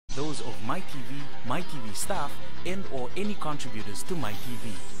those of MyTV, MyTV staff, and or any contributors to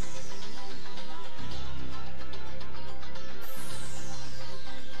MyTV.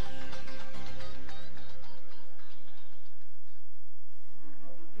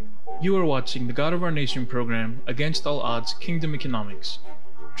 You are watching the God of Our Nation program, Against All Odds Kingdom Economics.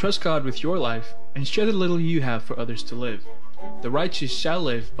 Trust God with your life and share the little you have for others to live. The righteous shall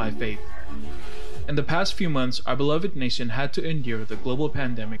live by faith. In the past few months, our beloved nation had to endure the global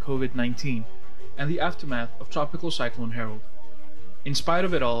pandemic COVID-19 and the aftermath of Tropical Cyclone Harold. In spite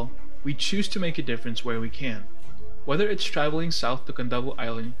of it all, we choose to make a difference where we can. Whether it's traveling south to Candavu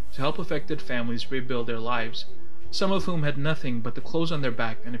Island to help affected families rebuild their lives, some of whom had nothing but the clothes on their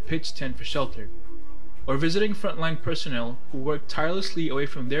back and a pitched tent for shelter, or visiting frontline personnel who worked tirelessly away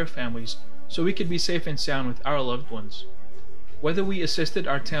from their families so we could be safe and sound with our loved ones. Whether we assisted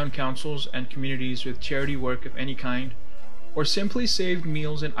our town councils and communities with charity work of any kind, or simply saved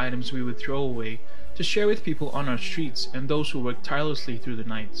meals and items we would throw away to share with people on our streets and those who worked tirelessly through the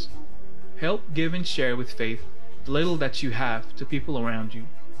nights. Help give and share with faith the little that you have to people around you.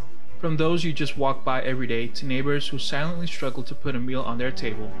 From those you just walk by every day to neighbors who silently struggle to put a meal on their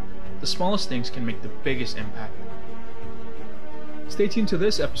table, the smallest things can make the biggest impact. Stay tuned to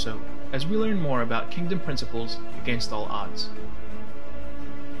this episode as we learn more about kingdom principles against all odds.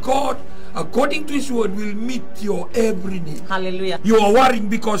 God, according to His word, will meet your every need. Hallelujah. You are worrying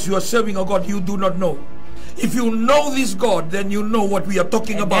because you are serving a God you do not know. If you know this God, then you know what we are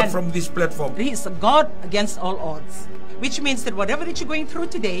talking about from this platform. He is a God against all odds. Which means that whatever that you're going through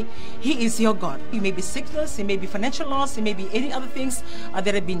today, He is your God. It may be sickness, it may be financial loss, it may be any other things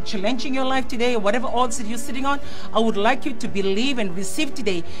that have been challenging your life today, or whatever odds that you're sitting on. I would like you to believe and receive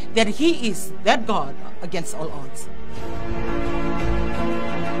today that He is that God against all odds.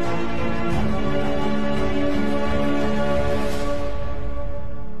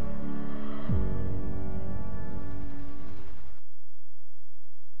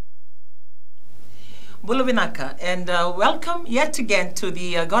 Bulavinaka, and welcome yet again to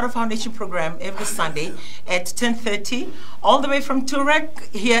the God of Our Nation program every Sunday at 10:30, all the way from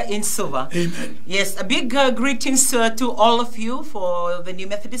Turek here in Suva. Amen. Yes, a big greetings to all of you for the New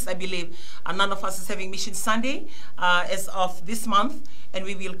Methodists. I believe none of us is having Mission Sunday as of this month, and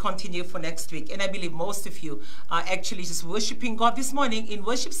we will continue for next week. And I believe most of you are actually just worshiping God this morning in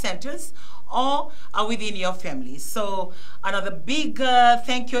worship centers or within your family. So another big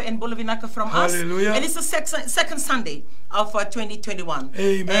thank you and Bulavinaka from Hallelujah. us. And it's the second Sunday of 2021.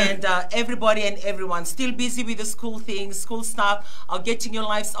 Amen. And everybody and everyone still busy with the school things, school stuff, or getting your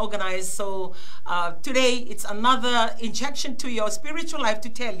lives organized. So today it's another injection to your spiritual life to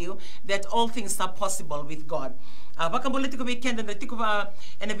tell you that all things are possible with God. Baka boleh tiko weekend na tiko ba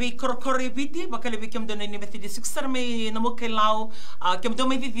ena be korokori viti baka le weekend na ni methodi suksar me na mo kelau kem do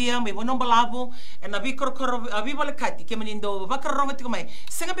me vivia me bono balabo ena be korokoro abi bole kati kem nindo baka rongo tiko mai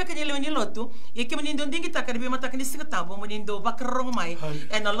senga be kanile ni lotu e kem nindo ndingi taka be mata kani singa tambo mo nindo baka rongo mai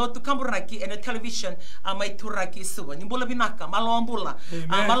ena lotu kamburaki ena television mai turaki suwa ni bola binaka malo ambula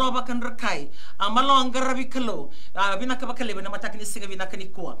malo baka nrakai malo angarabi kalo binaka baka le na mata kani singa binaka ni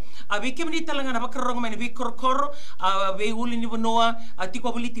kwa abi kem ni talanga na baka rongo mai be korokoro be uli ni bonoa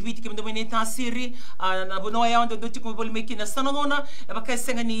tiko boli tv tiko ndo mene tasiri na bonoa ya ndo tiko boli meki na sanangona e baka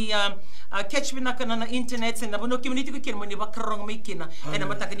senga ni catch binaka na internet na bono kimini tiko kirmo ni baka rongo meki na ena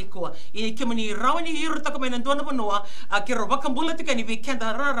mataka ni koa i kimini rawani hiru tako mena ndona bonoa kiro baka mbula tika ni be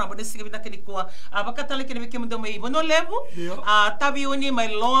kenda rara bono singa binaka ni koa baka tala kene meki ndo mai bono levu tabi oni mai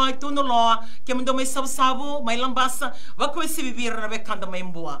loa tuno loa kemo ndo mai sabu mai lambasa bako esi bibira na be kanda mai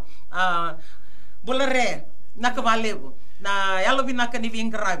mbua bolare nakavalego na yalo binaka ni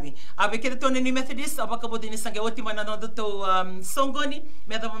vingravi abe kete tone ni Methodist abaka bodini sange oti mana no to songoni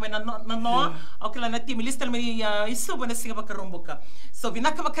meta mena no no okela na timi lista meni isu bona singa baka romboka so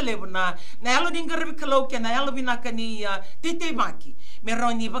binaka bakalebo na yalo dingravi kaloke na yalo binaka ni tete maki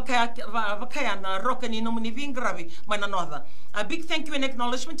meroni baka na roka ni no ni vingravi mana noda. A big thank you and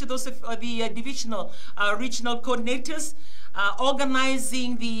acknowledgement to those of the divisional regional coordinators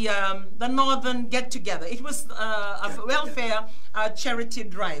organizing the Northern get-together. It was a welfare charity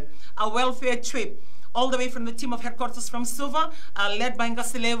drive, a welfare trip, all the way from the team of headquarters from Suva, led by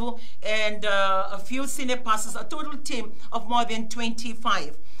Ngasilevu, and a few senior pastors, a total team of more than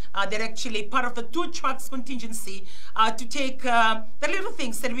 25. They're actually part of the 2 trucks contingency to take the little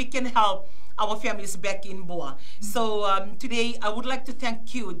things that we can help our families back in Boa. So today I would like to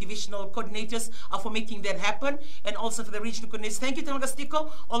thank you, divisional coordinators, for making that happen, and also for the regional coordinators. Thank you,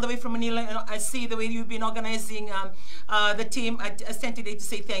 Talangastiko, all the way from Manila. And I see the way you've been organizing the team. I sent today to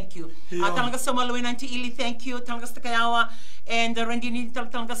say thank you. Talangasomalawin, Auntie Ili, thank you. Talangastakayawa and Randini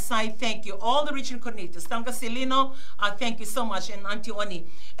Talangasai, thank you. All the regional coordinators. Talangaselino, thank you so much, and Auntie Oni.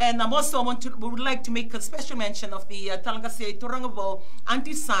 And also would like to make a special mention of the Talangase Turangabo,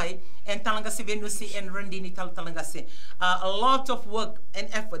 Auntie Sai, and Talangase Venusi and Randini Talangase. A lot of work and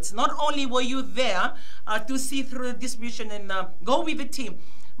efforts. Not only were you there to see through the distribution and go with the team,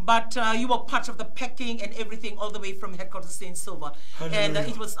 but you were part of the packing and everything all the way from headquarters in Silva. And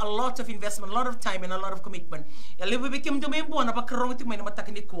it was a lot of investment, a lot of time, and a lot of commitment.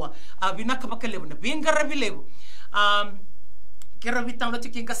 Kera vitang lo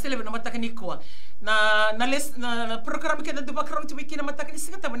tiking kasele na matakani ko na program ke na duba karong tubiki na matakani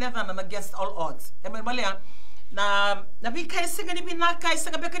singa tabaneta na against all odds e malaya na bi kai singa ni binaka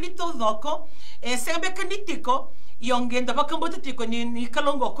singa bekani to doko e singa bekani tiko yongen da bakambo tiko ni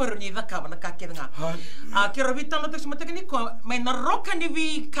kalongo ko ni daka na kakenga kera vitang lo tiking matakani ko may na roka ni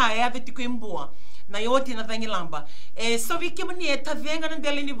bi kai ave tiko imbua na yoti na dangi lamba so vi ke mani eta venga na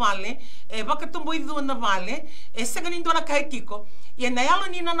dele ni vale baka tombo idu na vale sanga ni ndona kai tiko ye na yalo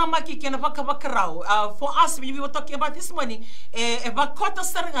ni na maki ke na baka bakarau for us we were talking about this morning bakota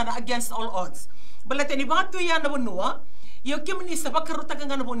saranga against all odds balate ni batu ya na bonua yo ke mani sa bakaruta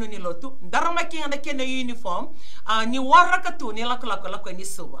kanga na bonu ni lotu ndarama ki na ke na uniform ni waraka tu ni lako ni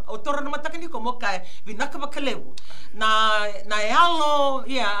suba autora na mataka ni ko moka vinaka bakalebu na yalo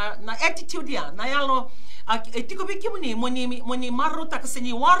ya na attitude ya na yalo etiko bikimuni moni maruta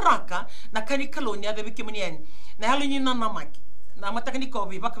kaseni waraka na kani kalonia de bikimuni en na yalo ni na namaki na mataka ni ko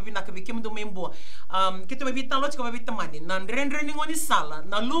baka vinaka bikimundu membo kito mebita lot ko mebita mani na ndrendre ni ngoni sala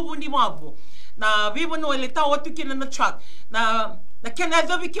na lubu ni mabu na vivo no ele ta watu kina na truck na kena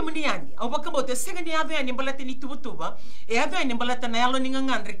do bikimuni yani au baka bote senga ni ave ni balate ni tubutuba e ave ni balate na yalo ni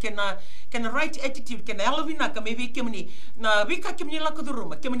ngangandre kena right attitude kena yalo vinaka me bikimuni na bika kimuni la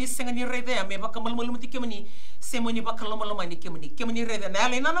kuduruma kimuni senga ni rede me baka malmulu muti kimuni semoni baka lomalo ni kimuni rede na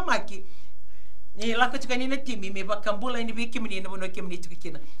yalo na maki ni la ko ni na timi me baka mbula ni bikimuni na bono kimuni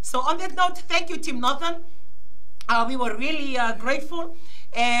tukikina. So on that note, thank you Team Northern. We were really grateful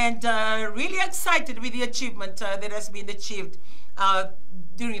and really excited with the achievement that has been achieved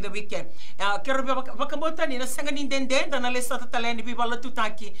during the weekend. Kero bakamota ni na sanga ni dende na lesa tataleni bibala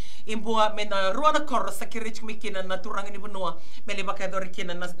tutaki imbua mena ruana korra sa kirich mikina na turanga ni bunua mele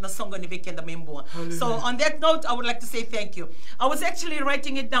bakadorikina na songa ni weekend na mimbua. So on that note, I would like to say thank you. I was actually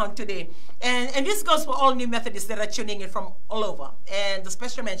writing it down today, and this goes for all new Methodists that are tuning in from all over, and a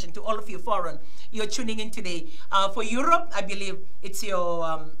special mention to all of you foreign. You're tuning in today. For Europe, I believe it's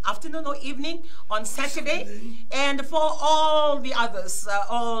your afternoon or evening on Saturday, and for all the others,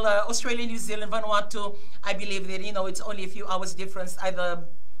 all Australia, New Zealand, Vanuatu, I believe that, you know, it's only a few hours difference, either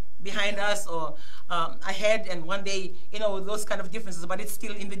behind us or ahead, and one day, you know, those kind of differences, but it's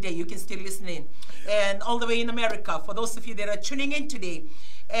still in the day. You can still listen in. And all the way in America, for those of you that are tuning in today,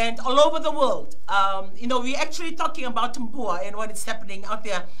 and all over the world, you know, we're actually talking about Mbua and what is happening out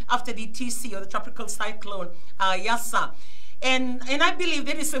there after the TC, or the tropical cyclone, Yasa. And I believe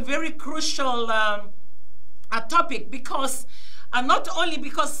that is a very crucial topic, because not only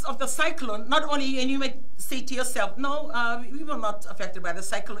because of the cyclone, not only, and you may say to yourself, no, we were not affected by the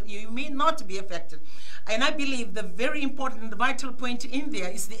cyclone. You may not be affected. And I believe the very important and the vital point in there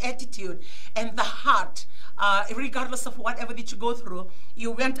is the attitude and the heart. Regardless of whatever that you go through,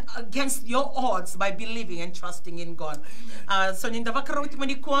 you went against your odds by believing and trusting in God. So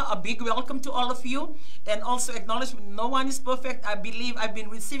a big welcome to all of you, and also acknowledgement no one is perfect. I believe I've been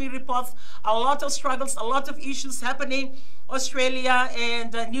receiving reports, a lot of struggles, a lot of issues happening. Australia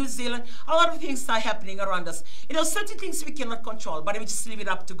and New Zealand, a lot of things are happening around us. You know, certain things we cannot control, but we just leave it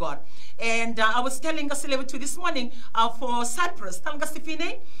up to God. And I was telling Gasilevatu this morning for Cyprus,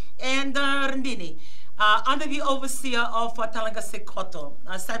 Talangasifine and Rendini, under the overseer of Talangase Koto,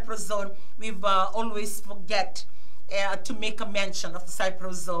 Cyprus zone, we've always forget to make a mention of the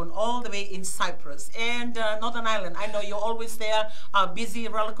Cyprus zone, all the way in Cyprus and Northern Ireland. I know you're always there, busy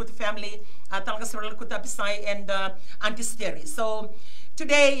Relakuta family, Talangase Relakuta Pisai and Antisteri. So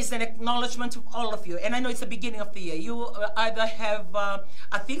today is an acknowledgement of all of you, and I know it's the beginning of the year. You either have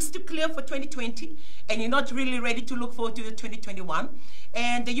things to clear for 2020, and you're not really ready to look forward to 2021,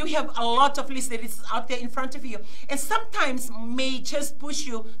 and you have a lot of lists that is out there in front of you, and sometimes may just push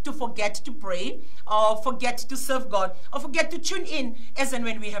you to forget to pray, or forget to serve God, or forget to tune in as and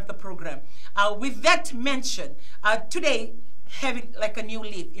when we have the program. With that mention, today, having like a new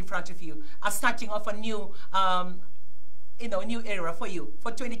leaf in front of you, starting off a new, new era for you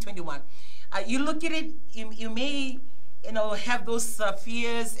for 2021. You look at it, you may, have those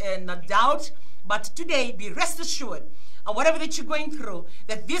fears and doubt, but today be rest assured, whatever that you're going through,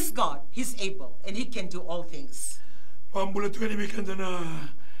 that this God, He's able and He can do all things. Hallelujah.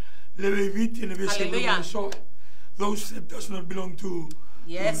 Those that does not belong to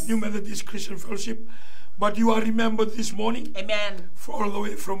New Methodist Christian Fellowship, but you are remembered this morning. Amen. All the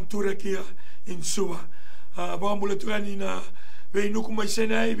way from Turakia in Suva. Hallelujah.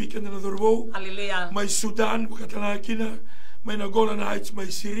 My Sudan, Bukatanakina, my Golan Heights, my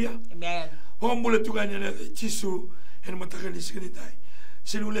Syria. Amen. Hombuletugana, Chisu, and Matakanisinitai.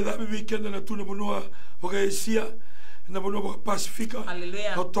 Sinuleda weekend and Atuna Bunua, Hogaisia, and the Bunua Pacifica,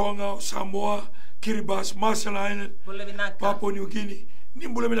 Tonga, Samoa, Kiribati, Marshall Island, Papua New Guinea,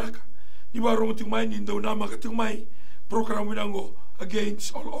 Nimbuleminaka. Nibarong Tumai, Indonama Tumai, program Winango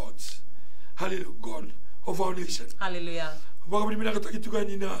against all odds. Hallelujah, God of our nation. Hallelujah.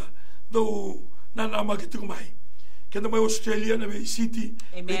 Bagaminakatakituganina, though Nanama Kitumai. Can the Australia and a city,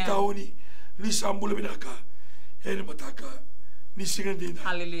 Betaoni, Nisambulaminaka, and Mataka, Nisingandina.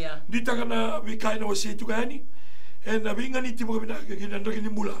 Hallelujah. Ditagana, we kind of say to Gani, and a being an Itibuminaka in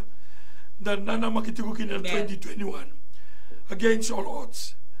Andranimula, the Nana Makitukin in 2021, against all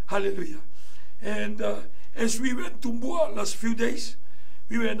odds. Hallelujah. And as we went to Mbua last few days,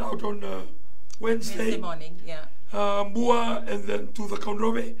 we went out on Wednesday morning, Mbua, and then to the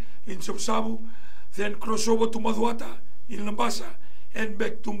Konrobe in Sabsabu, then cross over to Maduata in Lambasa, and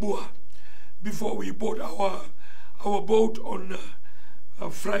back to Mbua before we bought our boat on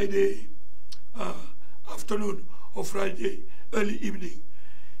Friday afternoon or Friday early evening.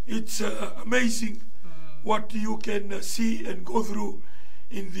 It's amazing what you can see and go through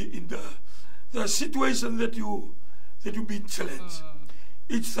in the situation that you've been challenged.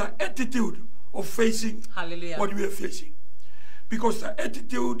 It's the attitude of facing what we are facing, because the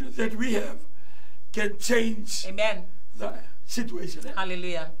attitude that we have can change the situation.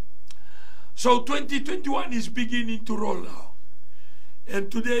 Hallelujah. So 2021 is beginning to roll now,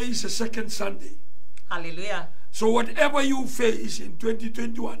 and today is the second Sunday. Hallelujah. So whatever you face in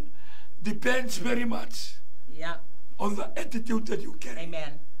 2021 depends very much on the attitude that you carry.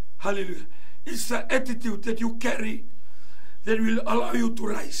 Amen. Hallelujah. It's the attitude that you carry that will allow you to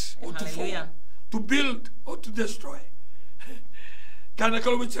rise or to fall, to build or to destroy. Kana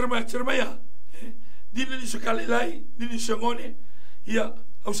kalau cermaya, dini ni sekalilai, dini sengone, ia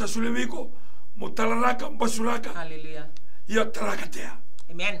ausa sulewiko, motalaraka, basuraka. Hallelujah. Ia tarakatea.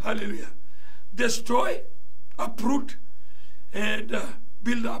 Amen. Hallelujah. Destroy, uproot, and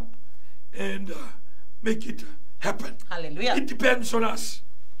build up, and make it happen. Hallelujah. It depends on us,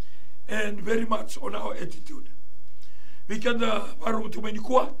 and very much on our attitude. We can baru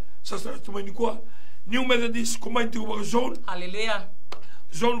tumanikua, sastra tumanikua, New Methodist combined to zone. Hallelujah.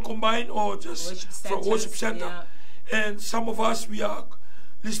 Zone combined or just from worship center. And some of us, we are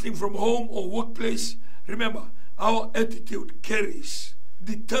listening from home or workplace. Remember, our attitude carries,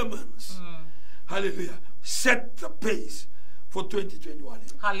 determines. Hallelujah. Set the pace for 2021.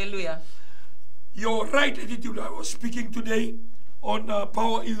 Hallelujah. Your right attitude, I was speaking today on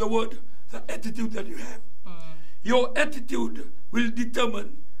power in the word, the attitude that you have. Your attitude will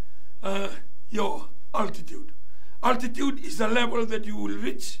determine your altitude. Altitude is the level that you will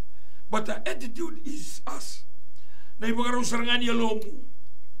reach, but the attitude is us.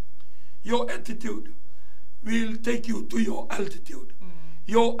 Your attitude will take you to your altitude.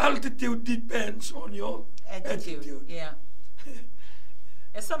 Your altitude depends on your attitude. Yeah.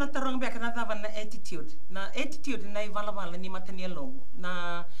 Esa na tarong beka na tava na attitude. Na attitude na ivala ni matania longo.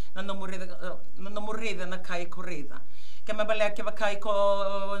 Na nomoreda na kai koreda. Kama bale akiva kai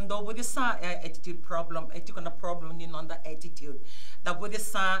ko ndo budisa attitude problem. Etika na problem ni non da attitude. Da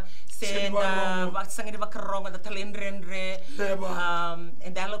budisa send vaksangiri vakaronga da talendrenre.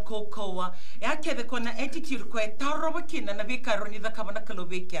 And da kokoa. Ya kede ko na attitude ko taro bakina na vikaro ni da kabana kalo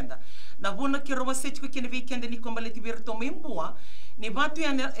weekenda. Na buna kirowa setiko kina weekenda ni kombale tibirto mimbua. Ni batu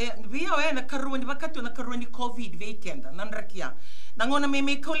ya via na karuwa ni wakati na karuwa ni COVID weekend nanrakia nangona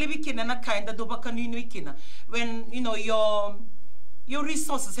me kole weekend na kainda do baka ni weekend when your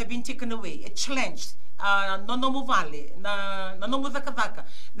resources have been taken away, challenged, no muvale na no mudakadaka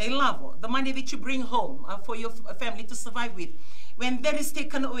na ilavo the money that you bring home for your family to survive with, when that is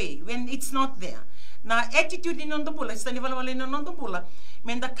taken away, when it's not there. Na attitude in on the bulla, in on the bulla,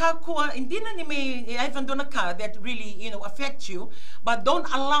 when the kakua indina ni me even dona ka that really affect you, but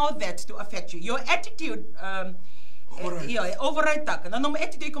don't allow that to affect you. Your attitude override tak. Na nung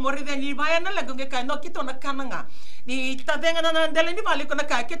attitude ko mo rin ni bayan na lang kung kaya no kito na kananga. Ni tadenga na dala ni balik ko na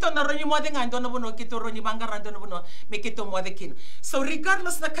kaya kito na ron ni mo nga do na buno kito ron ni bangaran do na buno me kito mo kin. So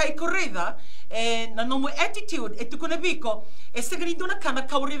regardless na kay koreda na nung attitude eto ko na biko segredo na kana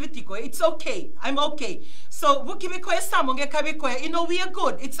kaurevitiko. It's okay. I'm okay. So wuki be ko esamo nge kabe ko we are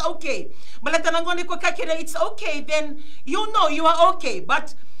good. It's okay. Balata nangoni ko kakira it's okay, then you know you are okay.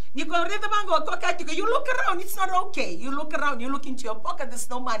 But you look around, it's not okay. You look around, you look into your pocket, there's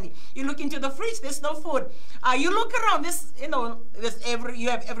no money. You look into the fridge, there's no food. You look around, you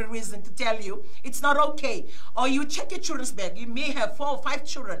have every reason to tell you it's not okay. Or you check your children's bag. You may have 4 or 5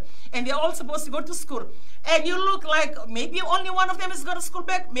 children, and they're all supposed to go to school. And you look like maybe only one of them has got a school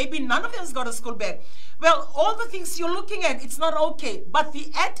bag, maybe none of them has got a school bag. Well, all the things you're looking at, it's not okay. But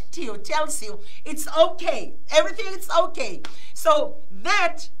the attitude tells you it's okay. Everything is okay. So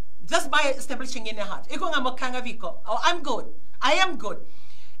that, just by establishing in your heart, I'm good. I am good.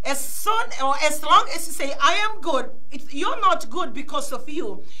 As soon or as long as you say, I am good, you're not good because of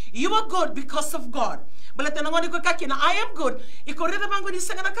you. You are good because of God. I am good. I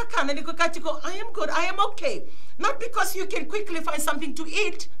am good. I am okay. Not because you can quickly find something to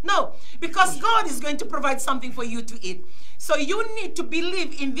eat. No, because God is going to provide something for you to eat. So you need to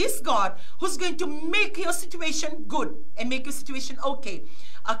believe in this God who's going to make your situation good and make your situation okay.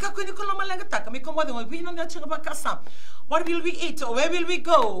 What will we eat? Or where will we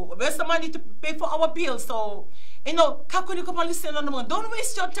go? Where's the money to pay for our bills? So, don't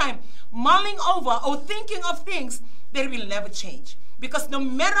waste your time mulling over or thinking of things that will never change. Because no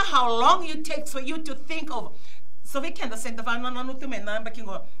matter how long it takes for you to think of, so we can send the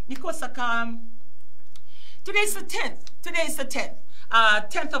today is the 10th. Today is the 10th.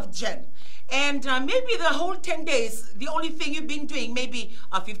 10th of Jan. And maybe the whole 10 days, the only thing you've been doing, maybe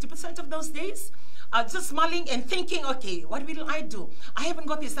 50% of those days, just smiling and thinking, okay, what will I do? I haven't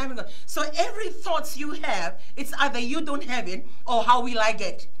got this, I haven't got. So every thoughts you have, it's either you don't have it or how will I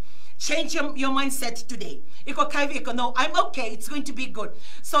get it? Change your mindset today. No, I'm okay, it's going to be good.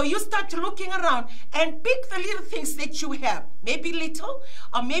 So you start looking around and pick the little things that you have. Maybe little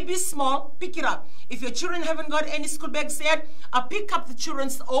or maybe small, pick it up. If your children haven't got any school bags yet, pick up the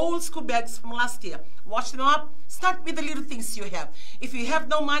children's old school bags from last year. Wash them up. Start with the little things you have. If you have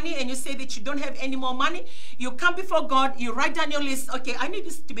no money and you say that you don't have any more money, you come before God, you write down your list. Okay, I need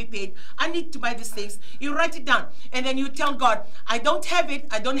this to be paid. I need to buy these things. You write it down. And then you tell God, I don't have it.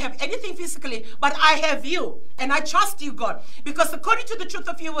 I don't have anything physically, but I have you. And I trust you, God. Because according to the truth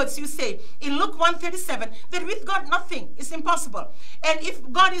of your words, you say in Luke 1:37, that with God nothing is impossible. And if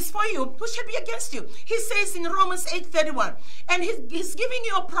God is for you, who shall be against you? He says in Romans 8:31, and he's giving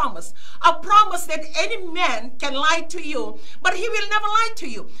you a promise that any man can lie to you, but he will never lie to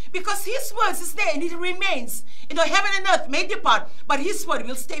you, because his words is there and it remains. Heaven and earth may depart, but his word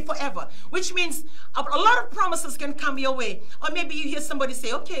will stay forever, which means a lot of promises can come your way. Or maybe you hear somebody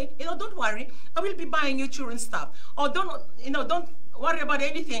say, okay, don't worry, I will be buying you children's stuff. Or don't worry about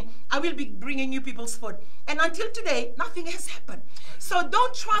anything, I will be bringing you people's food. And until today, nothing has happened. So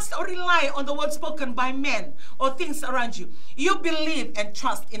don't trust or rely on the word spoken by men or things around you. You believe and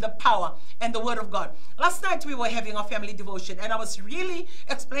trust in the power and the word of God. Last night we were having a family devotion, and I was really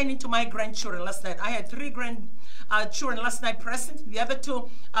explaining to my grandchildren last night. I had 3 grandchildren last night present. The other 2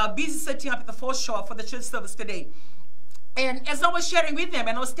 are busy setting up at the foreshore for the church service today. And as I was sharing with them,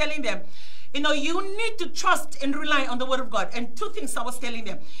 and I was telling them, you need to trust and rely on the word of God. And 2 things I was telling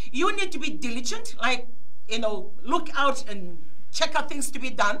them. You need to be diligent, like, look out and check out things to be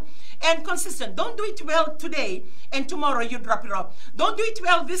done, and consistent. Don't do it well today and tomorrow you drop it off. Don't do it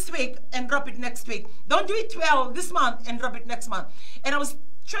well this week and drop it next week. Don't do it well this month and drop it next month. And I was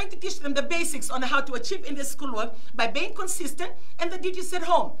trying to teach them the basics on how to achieve in their schoolwork by being consistent and the duties at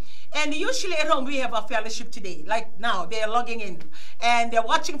home. And usually at home we have a fellowship today. Like now, they are logging in and they're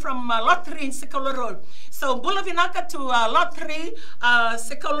watching from Lot 3 in Sekolah Road. So Bulavinaka to Lot 3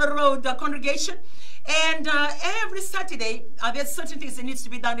 Sekolah Road congregation. And every Saturday, there's certain things that needs to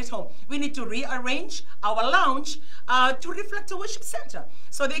be done at home. We need to rearrange our lounge to reflect the worship center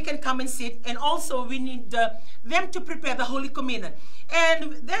so they can come and sit. And also we need them to prepare the Holy Communion.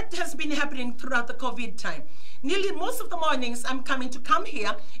 And that has been happening throughout the COVID time. Nearly most of the mornings I'm come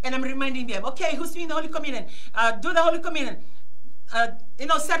here and I'm reminding them, okay, who's doing the Holy Communion? Do the Holy Communion.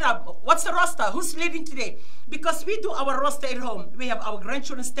 Set up, what's the roster? Who's leading today? Because we do our roster at home. We have our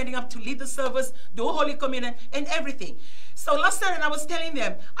grandchildren standing up to lead the service, do Holy Communion, and everything. So last night I was telling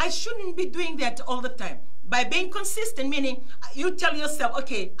them, I shouldn't be doing that all the time. By being consistent, meaning you tell yourself,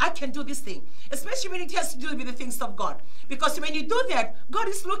 okay, I can do this thing, especially when it has to do with the things of God. Because when you do that, God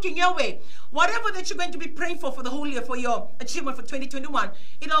is looking your way. Whatever that you're going to be praying for the whole year, for your achievement for 2021,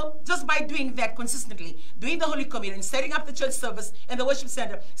 you know, just by doing that consistently, doing the Holy Communion, setting up the church service and the worship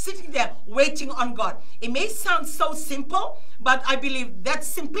center, sitting there waiting on God. It may sound so simple, but I believe that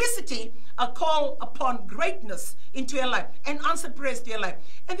simplicity, a call upon greatness into your life and answered prayers to your life.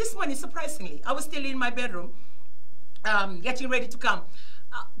 And this morning, surprisingly, I was still in my bedroom, getting ready to come.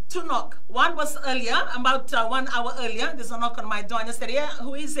 To knock. One was earlier, about 1 hour earlier. There's a knock on my door, and I said, yeah,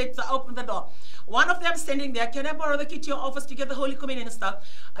 who is it? Open the door. One of them standing there, can I borrow the key to your office to get the Holy Communion and stuff?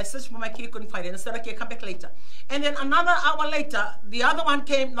 I searched for my key, couldn't find it. I said, okay, come back later. And then another hour later, the other one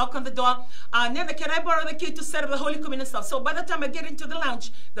came, knocked on the door. Nana, can I borrow the key to set up the Holy Communion and stuff? So by the time I get into the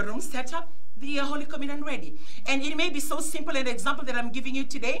lounge, the room set up, the Holy Communion ready. And it may be so simple, an example that I'm giving you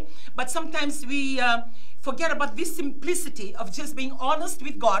today, but sometimes we forget about this simplicity of just being honest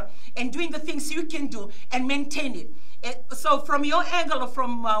with God and doing the things you can do and maintain it. So from your angle or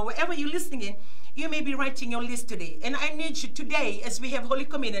from wherever you're listening in, you may be writing your list today. And I need you today, as we have Holy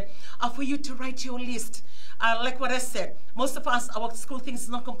Communion, for you to write your list. Like what I said, most of us, our school things is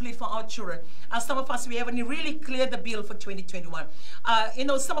not complete for our children. Some of us, we haven't really cleared the bill for 2021. You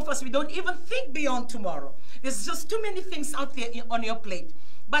know, some of us, we don't even think beyond tomorrow. There's just too many things out there on your plate.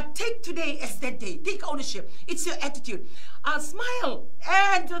 But take today as that day. Take ownership. It's your attitude. Smile.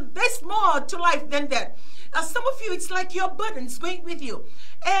 And there's more to life than that. Some of you, it's like your burden is going with you.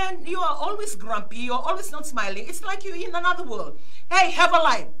 And you are always grumpy. You're always not smiling. It's like you're in another world. Hey, have a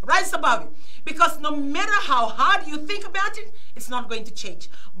life. Rise above it. Because no matter how hard you think about it, it's not going to change.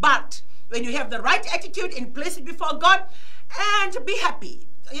 But when you have the right attitude and place it before God, and be happy.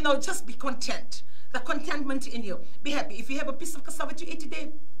 You know, just be content. The contentment in you. Be happy. If you have a piece of cassava to eat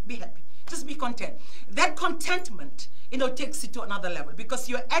today, be happy. Just be content. That contentment, you know, takes you to another level because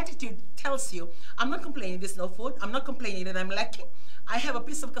your attitude tells you, I'm not complaining there's no food. I'm not complaining that I'm lacking. I have a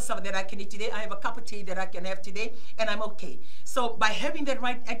piece of cassava that I can eat today. I have a cup of tea that I can have today, and I'm okay. So by having that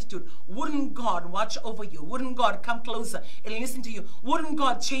right attitude, wouldn't God watch over you? Wouldn't God come closer and listen to you? Wouldn't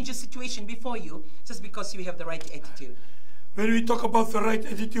God change your situation before you just because you have the right attitude? When we talk about the right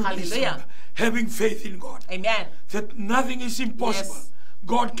attitude, Hallelujah. Is having faith in God. Amen. That nothing is impossible. Yes.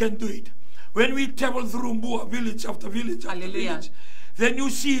 God can do it. When we travel through Mbua, village after village after village, then you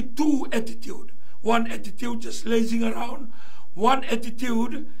see two attitudes. One attitude just lazing around. One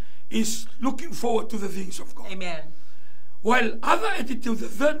attitude is looking forward to the things of God. Amen. While other attitude, the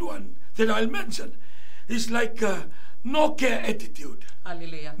third one that I'll mention, is like a no care attitude.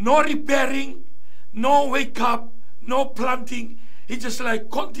 Hallelujah. No repairing, no wake up, no planting. It's just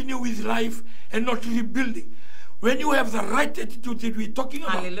like continue with life and not rebuilding. When you have the right attitude that we're talking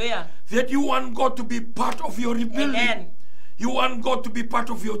about, Hallelujah. that you want God to be part of your rebuilding. Amen. You want God to be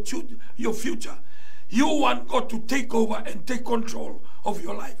part of your future. You want God to take over and take control of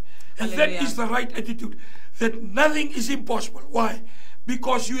your life. And Hallelujah. that is the right attitude. That nothing is impossible. Why?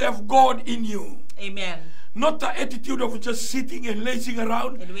 Because you have God in you. Amen. Not the attitude of just sitting and lazing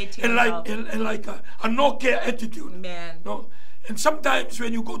around And waiting and like a no care attitude. Amen. No. And sometimes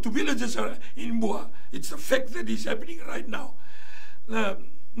when you go to villages in Mbua, it's a fact that is happening right now.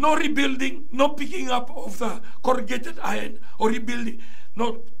 No rebuilding, no picking up of the corrugated iron or rebuilding.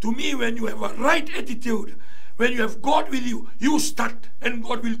 No, to me, when you have a right attitude, when you have God with you, you start and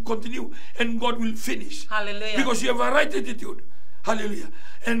God will continue and God will finish. Hallelujah. Because you have a right attitude. Hallelujah.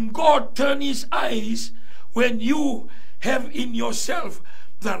 And God turns his eyes when you have in yourself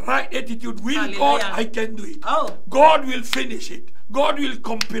the right attitude. With Hallelujah. God, I can do it. Oh. God will finish it. God will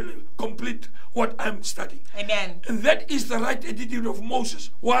complete what I'm studying. Amen. And that is the right attitude of Moses.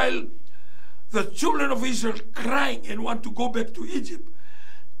 While the children of Israel crying and want to go back to Egypt,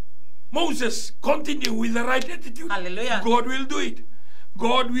 Moses continue with the right attitude. Hallelujah. God will do it.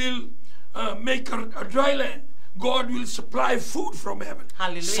 God will make a dry land. God will supply food from heaven.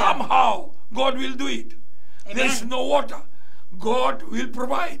 Hallelujah. Somehow, God will do it. Amen. There's no water. God will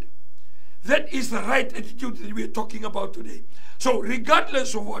provide. That is the right attitude that we're talking about today. So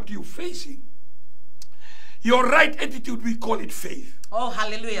regardless of what you're facing, your right attitude, we call it faith. Oh,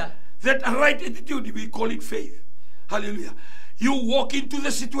 hallelujah. That right attitude, we call it faith. Hallelujah. You walk into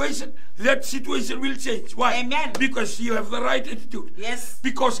the situation, that situation will change. Why? Amen. Because you have the right attitude. Yes.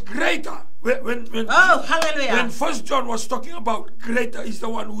 Because greater, when Oh, hallelujah. when 1 John was talking about greater is the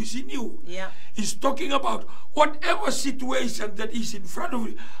one who is in you. Yeah. He's talking about whatever situation that is in front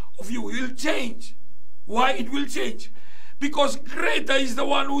of you will change. Why it will change? Because greater is the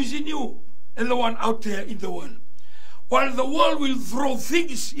one who is in you and the one out there in the world. While the world will throw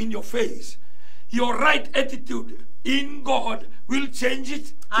things in your face, your right attitude in God will change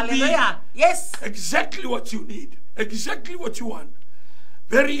it to be yes, exactly what you need, exactly what you want.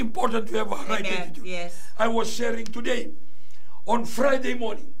 Very important to have a right attitude. Yes. I was sharing today on Friday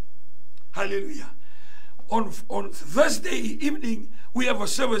morning. Hallelujah. On Thursday evening, we have a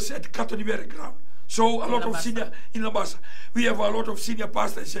service at Katonibere ground. So a lot of senior in Lambasa, we have a lot of senior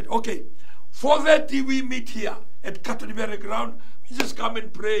pastors said, okay, 4:30 we meet here at Katonibere ground. We just come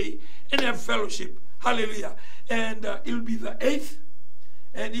and pray and have fellowship. Hallelujah. And it'll be the 8th,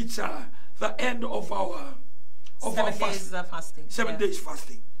 and it's the end of our 7 days fasting. 7 days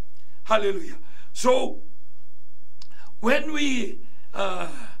fasting. Hallelujah. So when we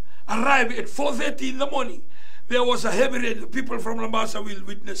arrived at 4:30 in the morning, there was a heavy rain. The people from Lambasa will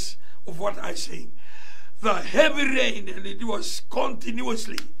witness of what I'm saying. The heavy rain, and it was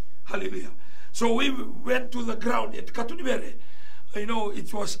continuously. Hallelujah. So we went to the ground at Katunibere. You know,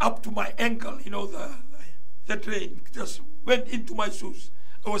 it was up to my ankle. You know, that rain just went into my shoes.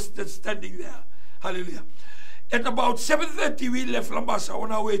 I was just standing there. Hallelujah. At about 7:30, we left Lambasa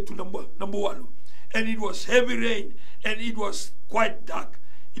on our way to Nambualu. And it was heavy rain, and it was quite dark.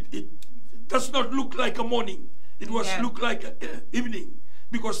 It does not look like a morning. It was look like an evening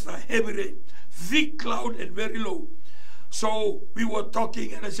because the heavy rain, thick cloud and very low. So we were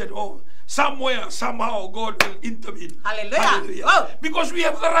talking, and I said, oh, somewhere, somehow, God will intervene. Hallelujah. Hallelujah. Oh. Because we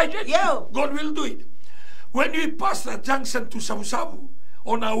have the right attitude. Yeah. God will do it. When we pass the junction to Sabu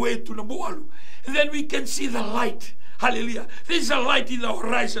on our way to Nambualu, and then we can see the light. Hallelujah. There's a light in the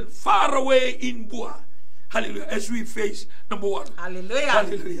horizon, far away in Bua. Hallelujah. As we face Nambualu. Hallelujah.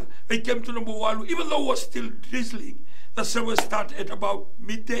 Hallelujah. We came to Nambualu, even though it was still drizzling. The service started at about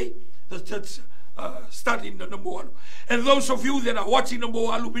midday. The church started in Nambualu. And those of you that are watching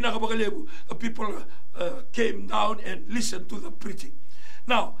Nambualu, the people came down and listened to the preaching.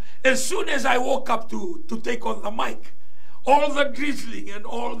 Now, as soon as I woke up to take on the mic, all the drizzling and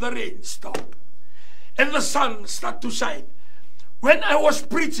all the rain stopped. And the sun started to shine. When I was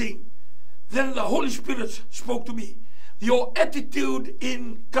preaching, then the Holy Spirit spoke to me. Your attitude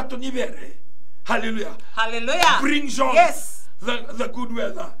in Katonibere, hallelujah, hallelujah, brings on the good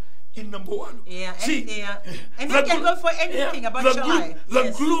weather in Nambualu. Yeah, see, and you can go for anything about your life.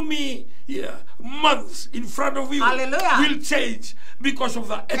 The gloomy months in front of you will change because of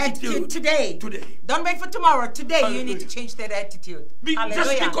the attitude today. Don't wait for tomorrow. Today you need to change that attitude.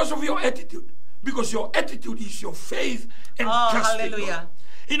 Just because of your attitude. Because your attitude is your faith and trust in God.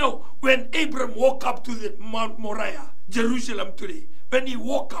 You know, when Abraham woke up to the Mount Moriah, Jerusalem today, when he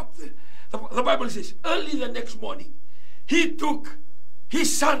woke up, the Bible says, early the next morning, he took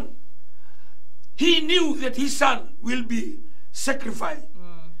his son. He knew that his son will be sacrificed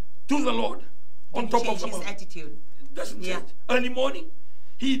to the Lord on top of the mountain. His attitude. It doesn't change. Early morning,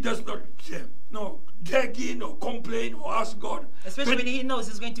 he does not drag in or complain or ask God. Especially when he knows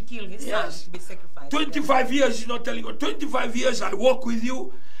he's going to kill his son to be sacrificed. 25 years, he's not telling God. 25 years I walk with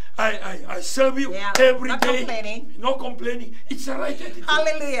you. I serve you every day. Not complaining. No complaining. It's the right attitude.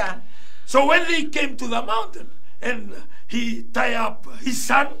 Hallelujah. So when they came to the mountain and he tied up his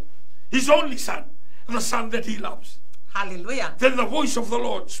son, his only son, the son that he loves. Hallelujah. Then the voice of the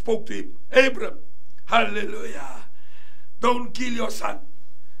Lord spoke to him. Abram, hallelujah, don't kill your son.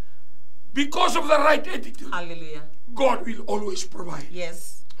 Because of the right attitude, hallelujah, God will always provide.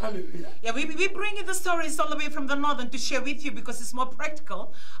 Yes. Hallelujah. Yeah, we bring in the stories all the way from the northern to share with you because it's more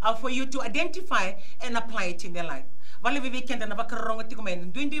practical for you to identify and apply it in your life. There's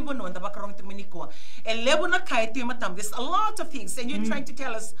a lot of things, and you're trying to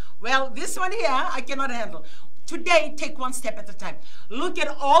tell us, well, this one here I cannot handle. Today, take one step at a time. Look at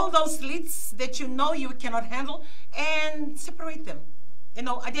all those leads that you know you cannot handle and separate them. You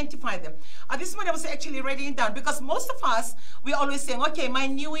know, identify them. This morning I was actually writing it down because most of us, we're always saying, okay, my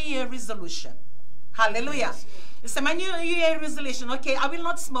New Year resolution. Hallelujah. It's my New Year resolution. Okay, I will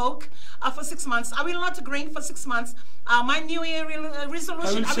not smoke for 6 months. I will not drink for 6 months. My New Year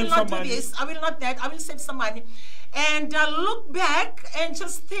resolution, I will not do this. I will not that. I will save some money. And look back and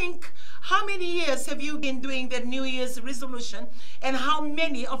just think, how many years have you been doing the New Year's resolution? And how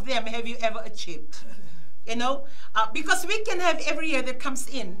many of them have you ever achieved? You know, because we can have every year that comes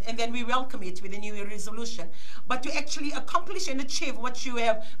in and then we welcome it with a New Year resolution. But to actually accomplish and achieve what you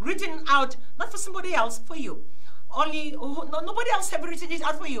have written out, not for somebody else, for you. Nobody else have written it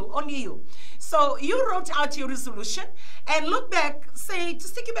out for you, only you. So you wrote out your resolution and look back, say,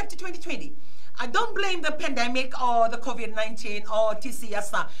 just take you back to 2020. Don't blame the pandemic or the COVID-19 or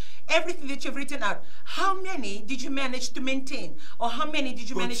TCSA. Everything that you've written out, how many did you manage to maintain or how many did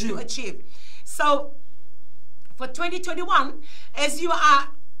you manage to achieve? So for 2021, as you are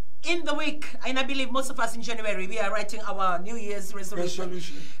in the week, and I believe most of us in January, we are writing our New Year's resolution.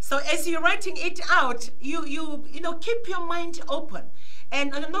 So as you're writing it out, you know, keep your mind open.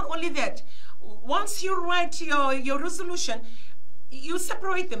 And not only that, once you write your resolution, you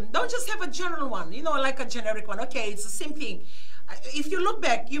separate them. Don't just have a general one, you know, like a generic one. Okay, it's the same thing. If you look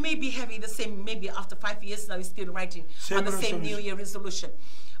back, you may be having the same, maybe after 5 years now, you're still writing on the same New Year resolution.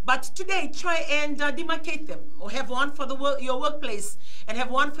 But today, try and demarcate them, or have one for your workplace, and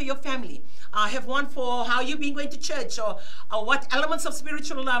have one for your family. Have one for how you've been going to church, or what elements of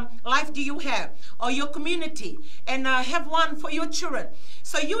spiritual life do you have, or your community, and have one for your children.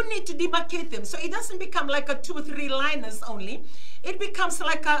 So you need to demarcate them, so it doesn't become like a 2 or 3 liners only. It becomes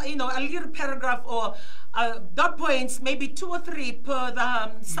like a, you know, a little paragraph, or dot points, maybe 2 or 3 per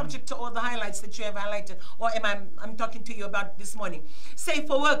the subject or the highlights that you have highlighted, or I'm talking to you about this morning. Say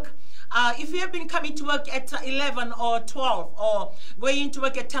for work, if you have been coming to work at 11 or 12, or going to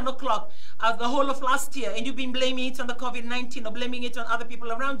work at 10 o'clock the whole of last year, and you've been blaming it on the COVID-19 or blaming it on other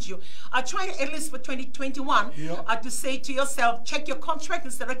people around you, try at least for 2021 to say to yourself, check your contract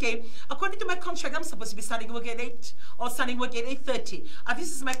and say, okay, according to my contract, I'm supposed to be starting work at 8 or starting work at 8:30.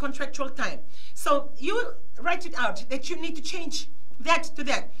 This is my contractual time. So you write it out that you need to change that to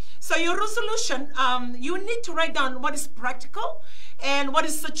that. So your resolution, you need to write down what is practical and what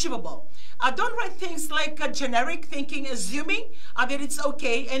is achievable. Don't write things like generic thinking, assuming that it's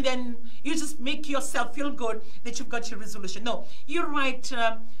okay, and then you just make yourself feel good that you've got your resolution. No, you write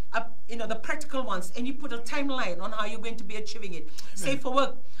you know, the practical ones, and you put a timeline on how you're going to be achieving it. Say for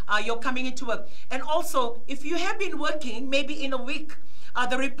work, you're coming into work. And also, if you have been working, maybe in a week,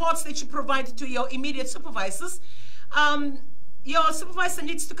 the reports that you provide to your immediate supervisors, your supervisor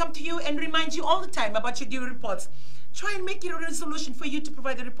needs to come to you and remind you all the time about your due reports. Try and make it a resolution for you to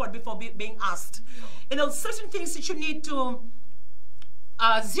provide the report before being asked. You know, certain things that you need to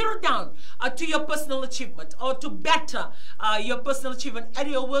zero down to your personal achievement, or to better your personal achievement at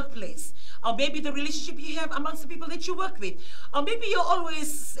your workplace, or maybe the relationship you have amongst the people that you work with, or maybe you're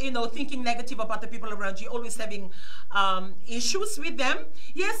always, you know, thinking negative about the people around you, always having issues with them.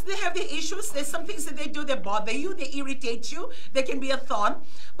 Yes, they have their issues. There's some things that they do that bother you, they irritate you, they can be a thorn,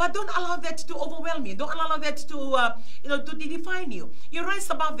 but don't allow that to overwhelm you. Don't allow that to you know, to define you. You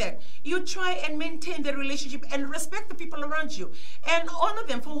rise above that. You try and maintain the relationship and respect the people around you, and honor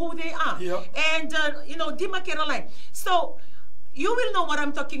them for who they are, and you know, demarcate a line. So you will know what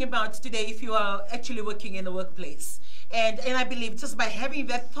I'm talking about today if you are actually working in a workplace. And I believe just by having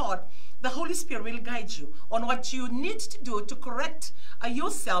that thought, the Holy Spirit will guide you on what you need to do to correct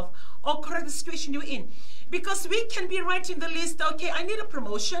yourself, or correct the situation you're in. Because we can be writing the list, okay, I need a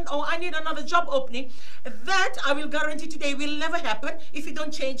promotion, or I need another job opening. That, I will guarantee today, will never happen if you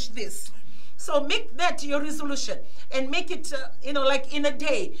don't change this. So make that your resolution, and make it, you know, like in a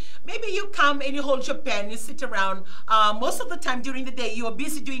day. Maybe you come and you hold your pen, you sit around. Most of the time during the day, you are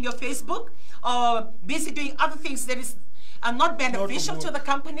busy doing your Facebook, or busy doing other things that is not beneficial to the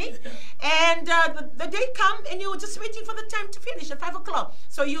company. And the day comes and you're just waiting for the time to finish at 5 o'clock.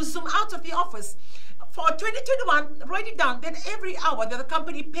 So you zoom out of the office. For 2021, write it down that every hour that the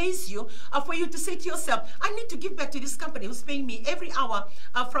company pays you, for you to say to yourself, I need to give back to this company who's paying me every hour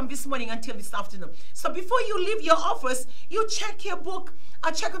from this morning until this afternoon. So before you leave your office, you check your book,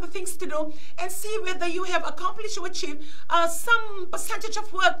 check on the things to do, and see whether you have accomplished or achieved some percentage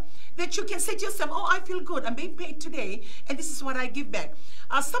of work that you can say to yourself, oh, I feel good, I'm being paid today, and this is what I give back.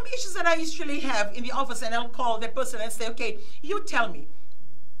 Some issues that I usually have in the office, and I'll call that person and say, okay, you tell me.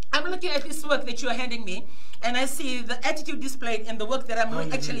 I'm looking at this work that you're handing me, and I see the attitude displayed in the work that I'm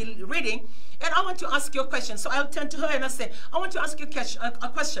actually reading, and I want to ask you a question. So I'll turn to her and I'll say, I want to ask you a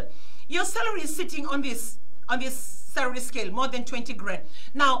question. Your salary is sitting on this salary scale, more than 20 grand.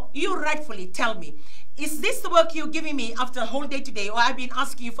 Now, you rightfully tell me, is this the work you're giving me after a whole day today, or I've been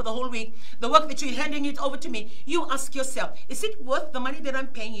asking you for the whole week, the work that you're handing it over to me? You ask yourself, is it worth the money that I'm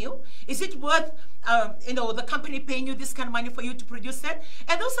paying you? Is it worth, you know, the company paying you this kind of money for you to produce that?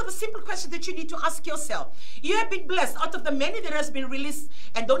 And those are the simple questions that you need to ask yourself. You have been blessed. Out of the many that has been released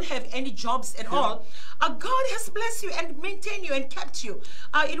and don't have any jobs at all, God has blessed you and maintained you and kept you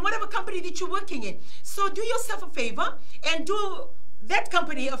in whatever company that you're working in. So do yourself a favor and do that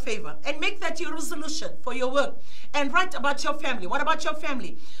company a favor, and make that your resolution for your work. And write about your family. What about your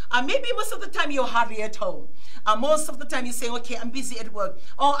family? Maybe most of the time you're hardly at home. Most of the time you say, okay, I'm busy at work,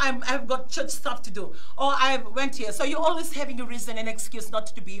 or I've got church stuff to do, or I went here. So you're always having a reason and excuse not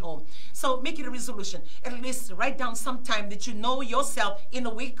to be home. So make it a resolution. At least write down some time that you know yourself in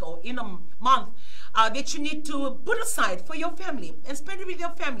a week or in a month that you need to put aside for your family, and spend it with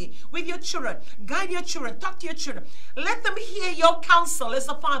your family, with your children. Guide your children, talk to your children. Let them hear your counsel as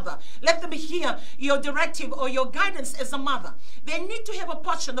a father. Let them hear your directive or your guidance as a mother. They need to have a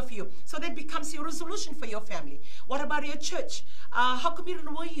portion of you. So that becomes your resolution for your family. What about your church? How committed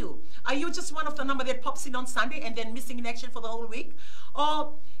were you? Are you just one of the number that pops in on Sunday and then missing in action for the whole week?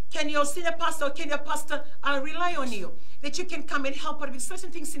 Or can your senior pastor or can your pastor rely on you? That you can come and help out with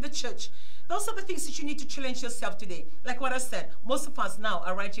certain things in the church. Those are the things that you need to challenge yourself today. Like what I said, most of us now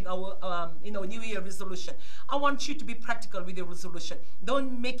are writing our New Year resolution. I want you to be practical with your resolution.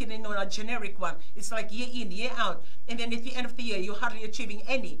 Don't make it a generic one. It's like year in, year out. And then at the end of the year, you're hardly achieving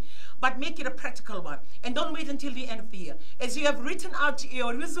any. But make it a practical one. And don't wait until the end of the year. As you have written out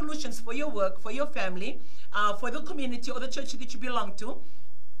your resolutions for your work, for your family, for the community or the church that you belong to,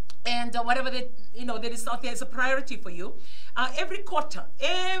 and whatever that that is out there as a priority for you, every quarter,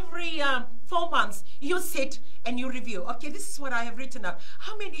 every 4 months, you sit and you review. Okay, this is what I have written out.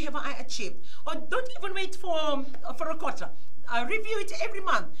 How many have I achieved? Or don't even wait for a quarter. Review it every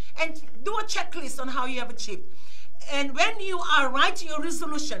month and do a checklist on how you have achieved. And when you are writing your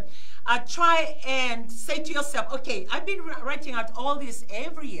resolution, try and say to yourself, okay, I've been writing out all this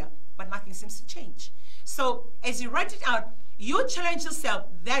every year, but nothing seems to change. So as you write it out, you challenge yourself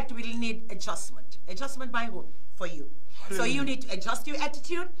that will need adjustment. Adjustment by who? For you. So you need to adjust your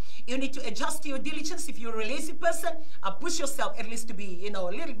attitude. You need to adjust your diligence. If you're a lazy person, push yourself at least to be, a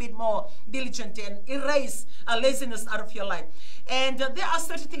little bit more diligent and erase laziness out of your life. And there are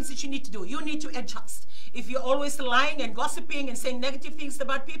certain things that you need to do. You need to adjust. If you're always lying and gossiping and saying negative things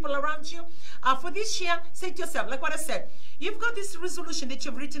about people around you, for this year, say to yourself, like what I said, you've got this resolution that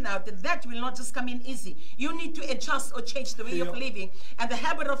you've written out, that will not just come in easy. You need to adjust or change the way of living and the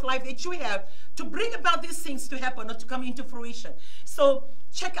habit of life that you have to bring about these things to happen or to come into fruition. So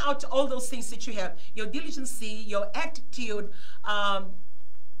check out all those things that you have, your diligence, your attitude.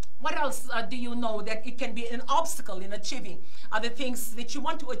 What else do you know that it can be an obstacle in achieving the things that you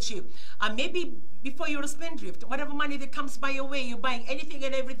want to achieve? Maybe before you're a spendthrift, whatever money that comes by your way, you're buying anything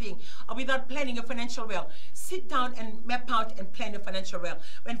and everything without planning your financial well. Sit down and map out and plan your financial well.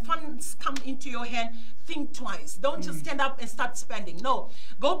 When funds come into your hand, think twice. Don't just stand up and start spending. No,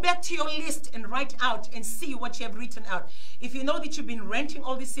 go back to your list and write out and see what you have written out. If you know that you've been renting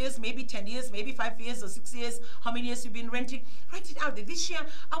all these years, maybe 10 years, maybe 5 years or 6 years, how many years you've been renting, write it out. This year,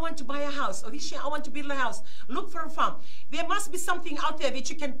 I want to buy a house, or this year, I want to build a house. Look for a farm. There must be something out there that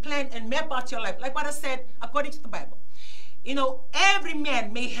you can plan and map out your life. Like what I said, according to the Bible. Every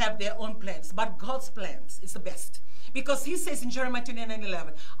man may have their own plans, but God's plans is the best. Because he says in Jeremiah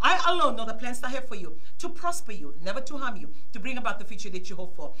 29:11, I alone know the plans I have for you, to prosper you, never to harm you, to bring about the future that you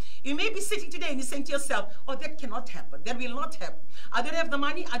hope for. You may be sitting today and you're saying to yourself, oh, that cannot happen. That will not happen. I don't have the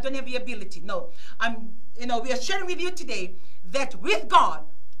money. I don't have the ability. No, we are sharing with you today that with God,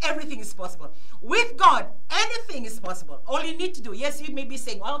 everything is possible. With God, anything is possible. All you need to do, yes, you may be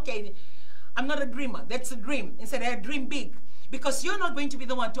saying, well, okay, I'm not a dreamer. That's a dream. Instead, I dream big. Because you're not going to be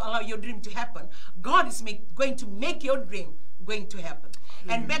the one to allow your dream to happen. God is going to make your dream going to happen.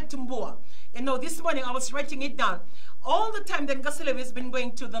 And back to Mbua. This morning I was writing it down. All the time that Ngaselewe has been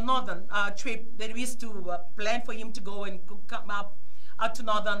going to the northern trip that we used to plan for him to go and come up out to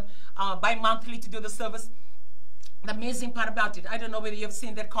northern bi-monthly to do the service. The amazing part about it, I don't know whether you've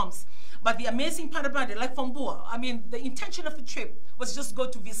seen that comms, but the amazing part about it, like from Mbua, the intention of the trip was just go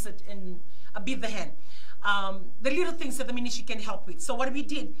to visit and be the hand. The little things that the ministry can help with. So what we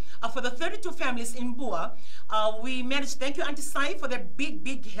did for the 32 families in Mbua, we managed, thank you Auntie Sai for that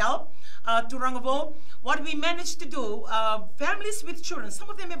big help to Rangavo. What we managed to do, families with children,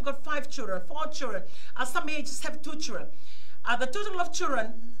 some of them have got 5 children, 4 children, some may just have 2 children. The total of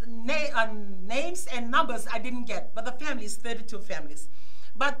children, names and numbers I didn't get, but the family is 32 families.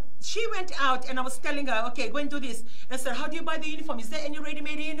 But she went out and I was telling her, okay, go and do this. And I said, how do you buy the uniform? Is there any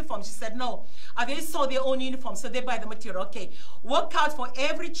ready-made uniform? She said, no. They saw their own uniform, so they buy the material. Okay, work out for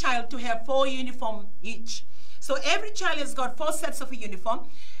every child to have 4 uniforms each. So every child has got 4 sets of a uniform.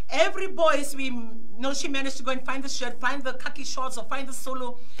 Every boy, she managed to go and find the shirt, find the khaki shorts, or find the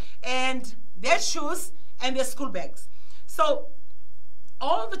solo, and their shoes and their school bags. So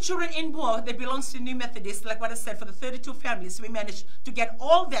all the children in Mbua that belongs to New Methodist, like what I said, for the 32 families, we managed to get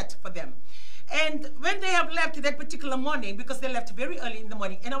all that for them. And when they have left that particular morning, because they left very early in the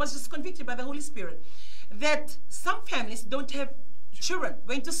morning, and I was just convicted by the Holy Spirit that some families don't have children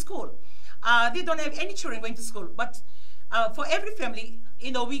going to school. They don't have any children going to school. But for every family,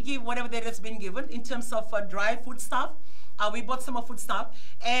 we give whatever that has been given in terms of dry food stuff. We bought some of food stuff,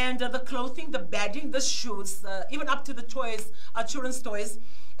 and the clothing, the bedding, the shoes, even up to the toys, children's toys.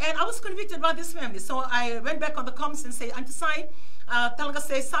 And I was convicted by this family. So I went back on the comms and said, Auntie Sai, talaga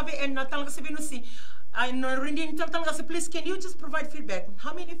say sabi and talaga sabi nusi, Please, can you just provide feedback?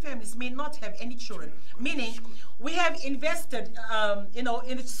 How many families may not have any children? Meaning, we have invested, in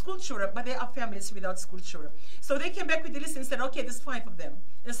the school children, but there are families without school children. So they came back with the list and said, okay, there's 5 of them.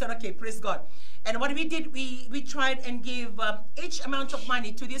 And I said, okay, praise God. And what we did, we tried and gave each amount of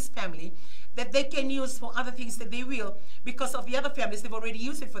money to this family that they can use for other things that they will, because of the other families, they've already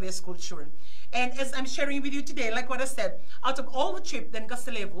used it for their school children. And as I'm sharing with you today, like what I said, out of all the trip that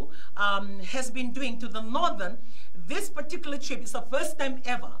Gaselevu has been doing to the northern, this particular trip is the first time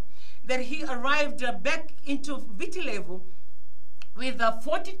ever that he arrived back into Vitilevu with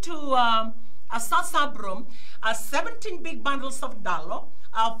 42 sasabrum, 17 big bundles of dalo,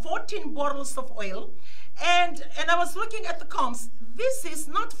 14 bottles of oil, and I was looking at the comps. This is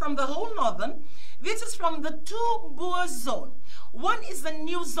not from the whole northern. This is from the 2 Boer zone. One is a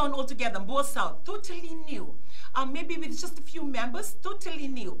new zone altogether, Boer South, totally new. Maybe with just a few members, totally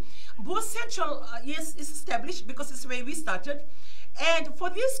new. Boer Central, yes, is established because it's where we started. And for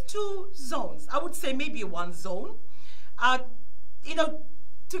these 2 zones, I would say maybe 1 zone, to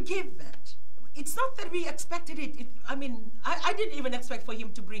give that. It's not that we expected it. I didn't even expect for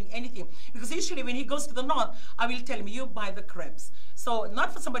him to bring anything, because usually when he goes to the north, I will tell him, you buy the crabs. So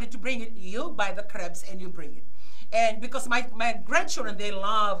not for somebody to bring it, you buy the crabs and you bring it. And because my grandchildren, they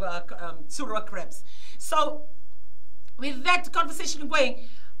love surua crabs. So with that conversation going,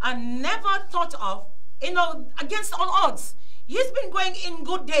 I never thought of, against all odds, he's been going in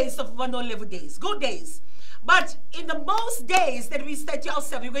good days of Vanolevu days, good days. But in the most days that we said to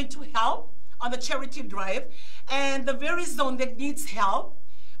ourselves, we're going to help on the charity drive, and the very zone that needs help,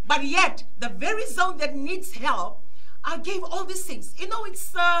 but yet the very zone that needs help, I gave all these things.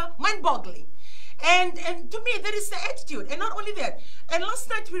 It's mind-boggling. And to me, that is the attitude. And not only that, and last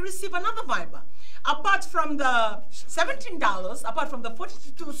night we received another Viber. Apart from the $17, apart from the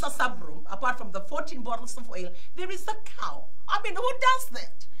 42 sasabrum, apart from the 14 bottles of oil, there is a cow. Who does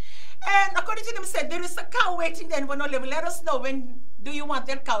that? And according to them, said there is a cow waiting there in Vanolevu. Let us know, when do you want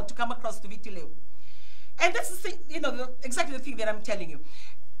that cow to come across to Vitilevu? And that's the thing, exactly the thing that I'm telling you.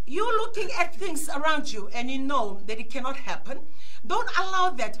 You're looking at things around you and you know that it cannot happen. Don't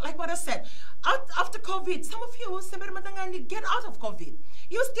allow that. Like what I said, after COVID, some of you, get out of COVID.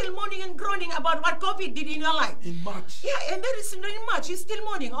 You're still moaning and groaning about what COVID did in your life. In March. Yeah, and that is in March. You're still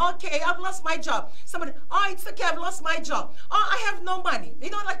moaning. Okay, I've lost my job. Somebody, it's okay, I've lost my job. I have no money.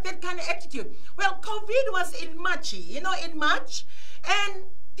 Like that kind of attitude. Well, COVID was in March, in March. And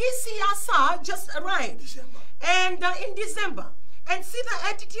this year just arrived. December. And in December. And see the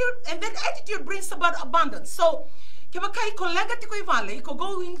attitude? And that attitude brings about abundance. So, going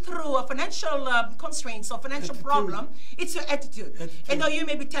through a financial constraints or financial problem, it's your attitude. And now you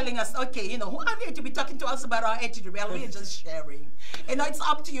may be telling us, okay, who are they to be talking to us about our attitude? Well, we are just sharing. It's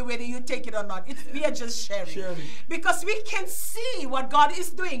up to you whether you take it or not. We are just sharing. Because we can see what God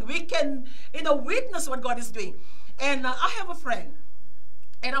is doing. We can, witness what God is doing. And I have a friend.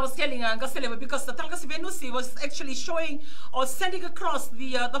 And I was telling Gaselevu, because the Talgas Venusi was actually showing or sending across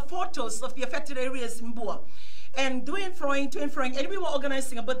the photos of the affected areas in Bua. And to and froing, and we were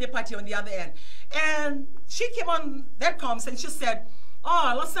organizing a birthday party on the other end. And she came on that comms and she said,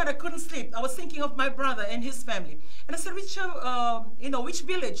 last night I couldn't sleep. I was thinking of my brother and his family. And I said, which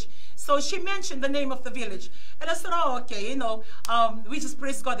village? So she mentioned the name of the village. And I said, okay, we just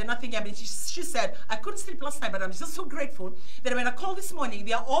praise God and nothing happened. She said, I couldn't sleep last night, but I'm just so grateful that when I called this morning,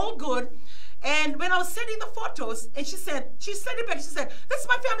 they are all good. And when I was sending the photos, and she sent it back, she said, that's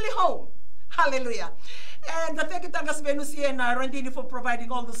my family home. Hallelujah. And thank you, Tangas Venusi and Randini for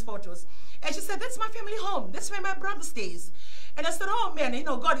providing all those photos. And she said, that's my family home. That's where my brother stays. And I said, oh man,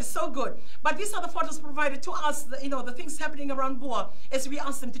 God is so good. But these are the photos provided to us, the things happening around Bua as we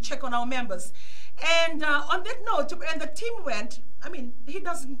asked them to check on our members. And on that note, and the team went,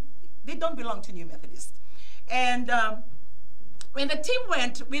 they don't belong to New Methodist. And when the team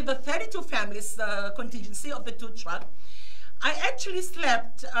went with the 32 families contingency of the 2 truck, I actually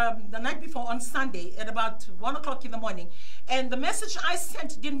slept the night before on Sunday at about 1 o'clock in the morning, and the message I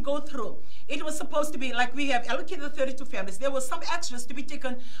sent didn't go through. It was supposed to be like we have allocated the 32 families. There were some extras to be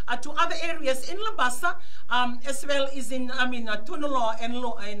taken to other areas in Lambasa, as well as in Tunulo and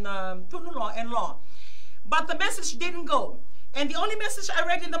Law. But the message didn't go, and the only message I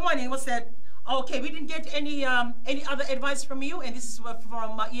read in the morning was that, okay, we didn't get any other advice from you, and this is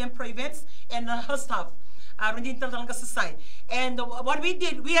from EM Pro Events and her staff. And what we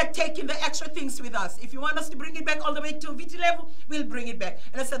did, we had taken the extra things with us. If you want us to bring it back all the way to Vitilevu, we'll bring it back.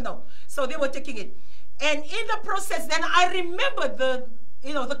 And I said no. So they were taking it. And in the process, then I remembered the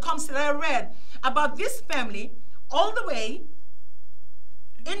comms that I read about this family all the way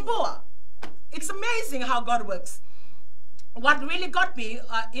in Boa. It's amazing how God works. What really got me,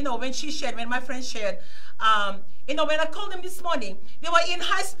 when my friend shared, when I called them this morning, they were in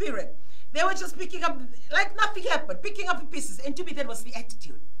high spirit. They were just picking up, like nothing happened, picking up the pieces. And to me, that was the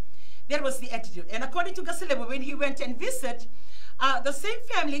attitude. That was the attitude. And according to Gaselebo, when he went and visited, the same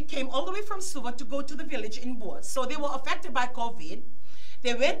family came all the way from Suva to go to the village in Bua. So they were affected by COVID.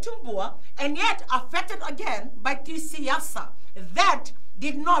 They went to Bua, and yet affected again by TCYASA. That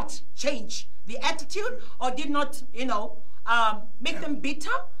did not change the attitude or did not, make them bitter.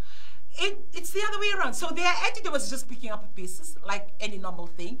 It's the other way around. So their attitude was just picking up pieces like any normal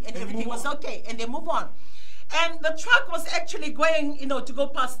thing, and everything was okay, and they move on. And the truck was actually going, to go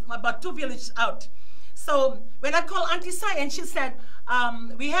past about 2 villages out. So when I called Auntie Sai, and she said,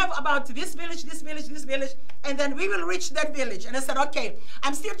 we have about this village, and then we will reach that village. And I said, okay,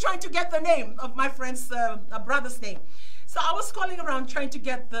 I'm still trying to get the name of my friend's brother's name. So I was calling around trying to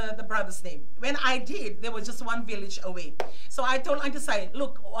get the brother's name. When I did, there was just 1 village away. So I told Auntie Sai,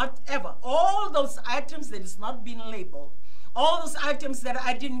 look, whatever, all those items that is not been labeled, all those items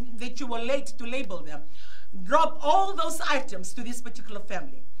that you were late to label them, drop all those items to this particular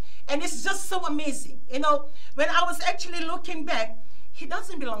family. And it's just so amazing. When I was actually looking back, he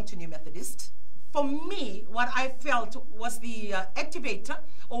doesn't belong to New Methodist. For me, what I felt was the activator,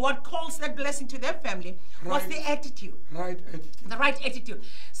 or what calls that blessing to their family, was the attitude. Right attitude. The right attitude.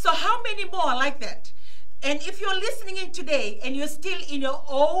 So how many more like that? And if you're listening in today and you're still in your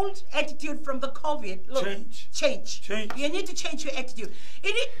old attitude from the COVID, look, change. You need to change your attitude.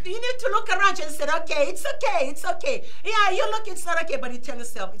 You need to look around you and say, okay, it's okay. Yeah, you look, it's not okay, but you tell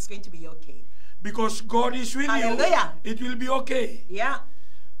yourself it's going to be okay. Because God is with Hallelujah. you, it will be okay. Yeah.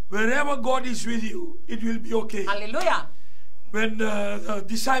 Wherever God is with you, it will be okay. Hallelujah. When the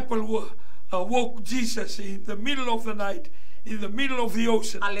disciple woke Jesus in the middle of the night, in the middle of the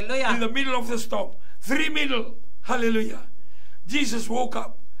ocean, Hallelujah. in the middle of the storm, hallelujah, Jesus woke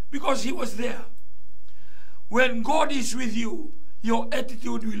up because he was there. When God is with you, your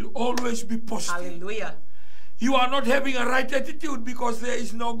attitude will always be positive. Hallelujah. You are not having a right attitude because there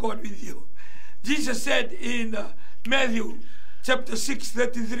is no God with you. Jesus said in Matthew chapter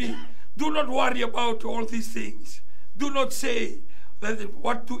 6:33, do not worry about all these things. Do not say that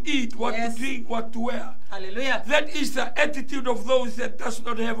what to eat, what to drink, what to wear. Hallelujah. That is the attitude of those that does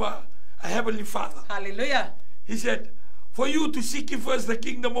not have a heavenly Father. Hallelujah. He said, for you to seek first the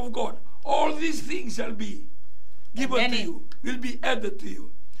kingdom of God, all these things shall be given to you, will be added to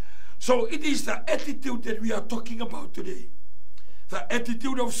you. So it is the attitude that we are talking about today. The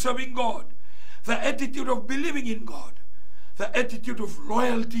attitude of serving God, the attitude of believing in God, the attitude of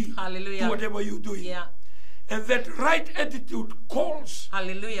loyalty to whatever you're doing. Yeah. And that right attitude calls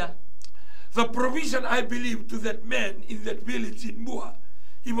Hallelujah. the provision, I believe, to that man in that village in Bua,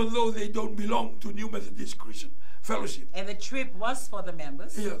 even though they don't belong to New Methodist Christian Fellowship. And the trip was for the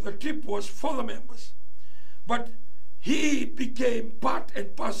members. Yeah, the trip was for the members. But he became part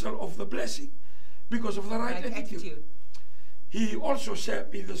and parcel of the blessing because of the right attitude. He also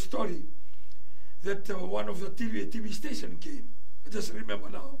shared me the story that one of the TV station came. I just remember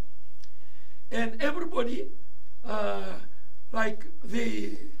now. And everybody,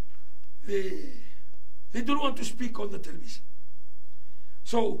 they don't want to speak on the television.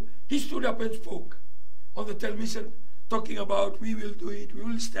 So he stood up and spoke on the television, talking about we will do it, we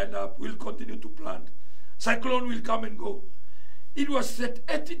will stand up, we'll continue to plant. Cyclone will come and go. It was that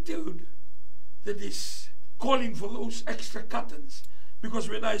attitude that is calling for those extra curtains. Because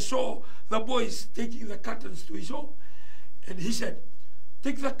when I saw the boys taking the curtains to his home, and he said,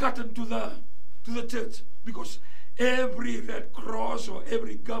 take the curtain to the church, because every Red Cross or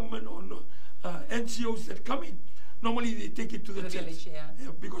every government or NGOs that come in, normally they take it to the church, village,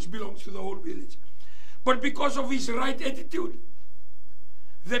 because it belongs to the whole village. But because of his right attitude,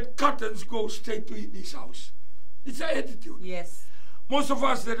 that curtains go straight to his house. It's an attitude. Yes. Most of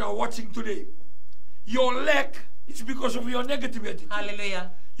us that are watching today, your lack is because of your negative attitude.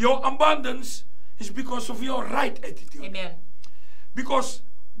 Hallelujah. Your abundance is because of your right attitude. Amen. Because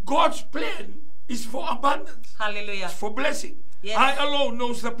God's plan is for abundance. Hallelujah. It's for blessing. Yes. I alone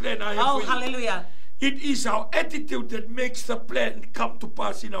knows the plan I have for you. Hallelujah. It is our attitude that makes the plan come to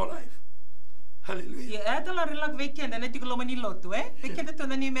pass in our life. Hallelujah. Yeah, I like weekend and I think Lomani Lotu, eh? Weekend to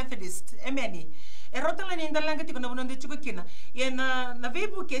the New Methodist. Amen. Erotala ni ndalanga tiko na bonondo tiko kina. Yena na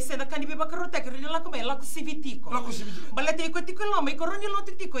vebu ke se na kanibe bakarota ke rila ko me la ko sivitiko. La ko sivitiko. Balate iko tiko lo me ko ronyo lo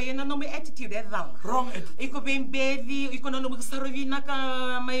tiko yena no me attitude e dal. Wrong attitude. Iko ben bevi, iko no mo sarovina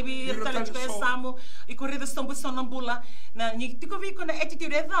ka maybe ertala tiko samu, iko reda stombo sonambula na ni tiko vi ko na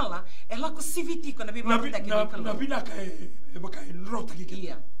attitude e dal, e la ko sivitiko na be bakarota ke na bina ka e baka nrota ki.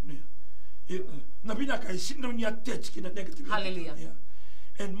 Yeah. Na binaka is syndrome ni attached kina negative. Hallelujah. Yeah.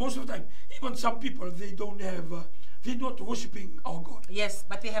 And most of the time, even some people, they don't have, they're not worshiping our God. Yes,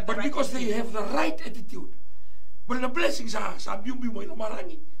 but they have the But right because they attitude. have the right attitude. But the blessing sa biumbi mo ina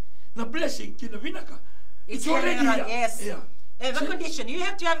marangi. The blessing kina binaka. It's already here. Yes. Yeah. And the condition, you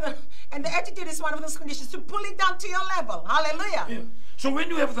have to have the, and the attitude is one of those conditions to pull it down to your level. Hallelujah. Yeah. So when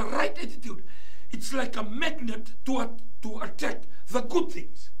you have the right attitude, it's like a magnet to attract the good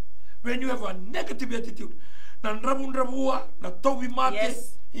things. When you have a negative attitude, na ndrabua, na tobi mate,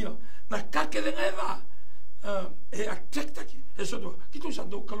 Yes. you know, na kake de ngeva, attract taki. Eso kitu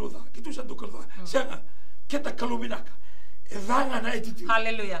sando kaluda, Senga, keta kalubinaka.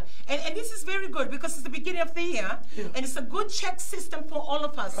 Hallelujah. And this is very good because it's the beginning of the year, and it's a good check system for all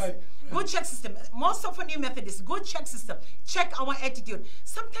of us. Right. Good check system. Most of our new Methodists, good check system. Check our attitude.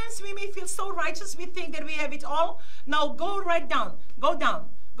 Sometimes we may feel so righteous, we think that we have it all. Now go right down. Go down.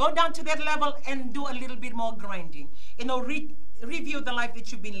 Go down to that level and do a little bit more grinding. You know, review the life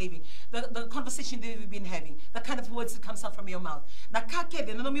that you've been living, the conversation that you've been having, the kind of words that comes out from your mouth. Na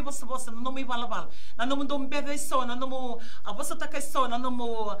kakede, na nomi bosa bosa, na nomi walawal, na nomu dombede so, na nomu abosotaka so, na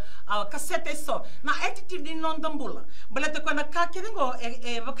nomu kasete so. Na attitude ni non dambula. Balete ko na kakede ngo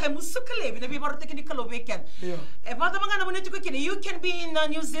bakay musukale, na bibaro teki ni kalobeken. Bada mga naman ito ko kini. You can be in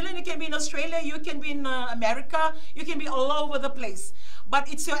New Zealand, you can be in Australia, you can be in America, you can be all over the place. But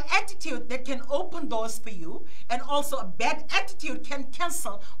it's your attitude that can open doors for you, and also a bad attitude can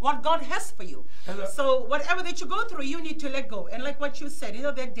cancel what God has for you. So whatever that you go through, you need to let go. And like what you said, you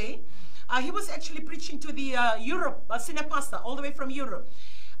know, that day, he was actually preaching to the Europe, a senior pastor, all the way from Europe.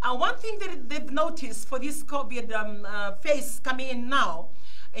 One thing that they've noticed for this COVID phase coming in now,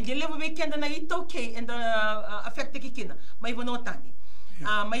 and the level weekend na ito okay, and affect the kikina, may vonotani,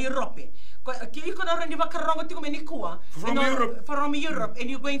 may Europe. From Europe, and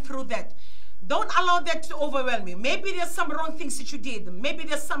you're going through that. Don't allow that to overwhelm you. Maybe there's some wrong things that you did. Maybe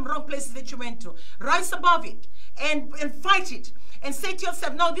there's some wrong places that you went to. Rise above it and fight it. And say to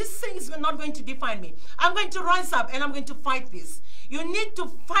yourself, no, this thing is not going to define me. I'm going to rise up and I'm going to fight this. You need to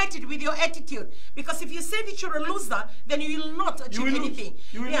fight it with your attitude. Because if you say that you're a loser, then you will not achieve anything.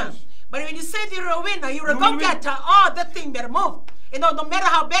 You will lose. But when you say that you're a winner, you're a go-getter, oh, that thing better move. You know, no matter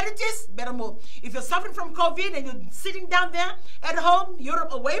how bad it is, better move. If you're suffering from COVID and you're sitting down there at home, you're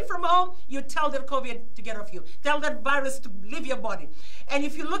away from home, you tell that COVID to get off you. Tell that virus to leave your body. And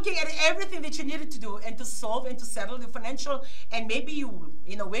if you're looking at everything that you needed to do and to solve and to settle the financial, and maybe you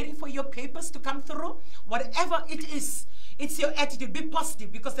know, waiting for your papers to come through, whatever it is, it's your attitude. Be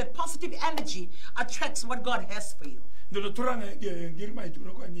positive, because that positive energy attracts what God has for you.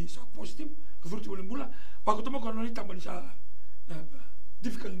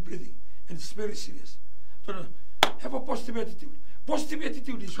 Difficult in breathing, and it's very serious. So have a positive attitude. Positive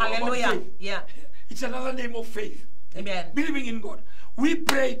attitude is all about faith. Yeah. It's another name of faith. Amen. Believing in God. We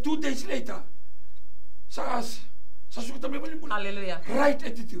pray 2 days later. Hallelujah. Right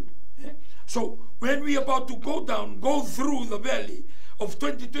attitude. Yeah? So when we are about to go through the valley of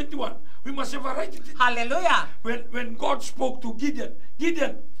 2021, we must have a right attitude. Hallelujah. When God spoke to Gideon,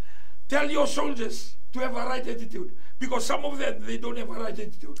 tell your soldiers to have a right attitude. Because some of them, they don't have a right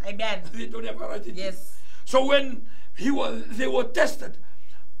attitude. Amen. They don't have a right attitude. Yes. So when they were tested,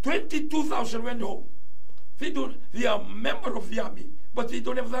 22,000 went home. They are member of the army, but they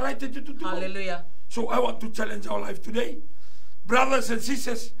don't have the right attitude to Hallelujah. go. So I want to challenge our life today. Brothers and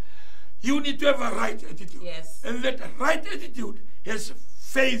sisters, you need to have a right attitude. Yes. And that right attitude has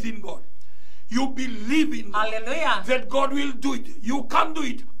faith in God. You believe in God. Hallelujah. That God will do it. You can't do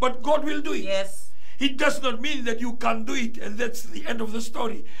it, but God will do it. Yes. It does not mean that you can't do it and that's the end of the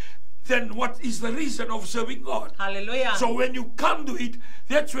story. Then what is the reason of serving God? Hallelujah. So when you can't do it,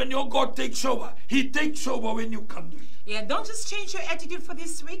 that's when your God takes over. He takes over when you can't do it. Yeah, don't just change your attitude for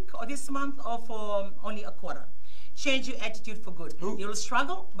this week or this month or for only a quarter. Change your attitude for good. You'll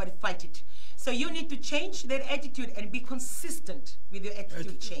struggle, but fight it. So you need to change that attitude and be consistent with your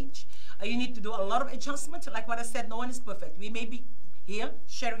attitude change. You need to do a lot of adjustment. Like what I said, no one is perfect. We may be here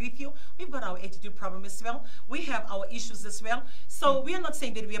sharing with you. We've got our attitude problem as well. We have our issues as well. So we are not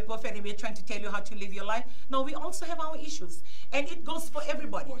saying that we are perfect and we are trying to tell you how to live your life. No, we also have our issues. And it goes for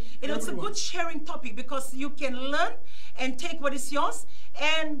everybody. It's a good sharing topic because you can learn and take what is yours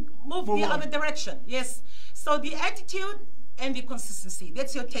and move the other direction. Yes. So the attitude and the consistency.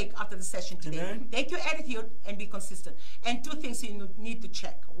 That's your take after the session today. Amen. Take your attitude and be consistent. And 2 things you need to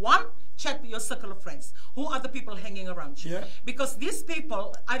check. 1, check your circle of friends. Who are the people hanging around you? Yeah. Because these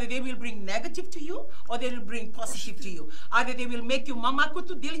people, either they will bring negative to you or they will bring positive to you. Either they will make you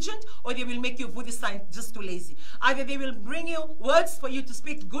mamakutu diligent or they will make you Buddhist just too lazy. Either they will bring you words for you to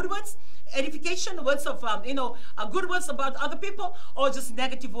speak good words, edification, words of, good words about other people, or just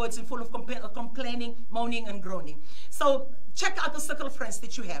negative words and full of complaining, moaning, and groaning. So check out the circle of friends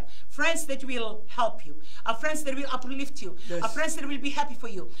that you have. Friends that will help you. Friends that will uplift you. Yes. Friends that will be happy for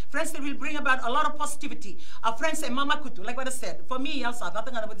you. Friends that will bring about a lot of positivity. Friends and mama kutu, like what I said. For me, also,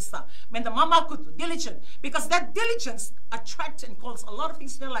 the mama kutu, diligent. Because that diligence attracts and calls a lot of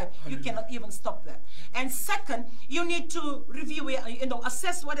things in your life. You cannot even stop that. And second, you need to review,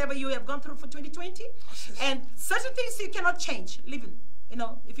 assess whatever you have gone through for 2020. And certain things you cannot change. Leave it.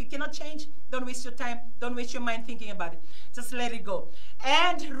 If you cannot change, don't waste your time. Don't waste your mind thinking about it. Just let it go.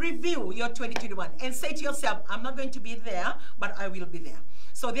 And review your 2021. And say to yourself, I'm not going to be there, but I will be there.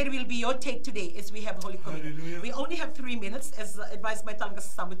 So that will be your take today as we have Holy Communion. Hallelujah. We only have 3 minutes, as advised by Talanga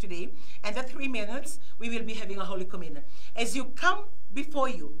Samba today. And that 3 minutes, we will be having a Holy Communion. As you come before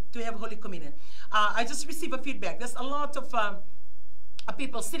you to have Holy Communion, I just received a feedback. There's a lot of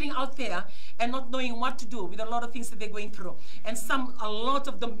people sitting out there and not knowing what to do with a lot of things that they're going through. And a lot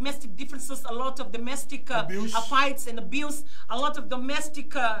of domestic differences, a lot of domestic fights and abuse, a lot of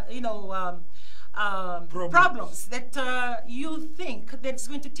domestic, problems that you think that's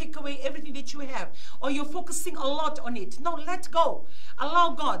going to take away everything that you have, or you're focusing a lot on it. No, let go.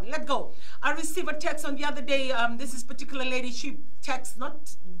 Allow God, let go. I received a text on the other day. This is particular lady, she texts,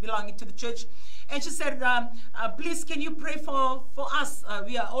 not belonging to the church, and she said, please, can you pray for us?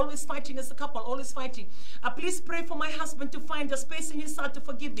 We are always fighting as a couple, always fighting. Please pray for my husband to find a space in his heart to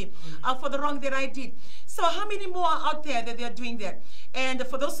forgive me for the wrong that I did. So how many more are out there that they are doing that? And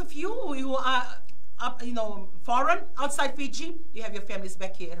for those of you who are foreign, outside Fiji, you have your families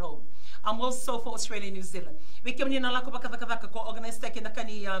back here at home. I'm also for Australia and New Zealand. We came in a lack of organized tech in the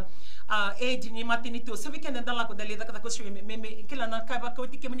Kani aid in Matinitu. So we can end the lack of the Lida Kosri, maybe Kilana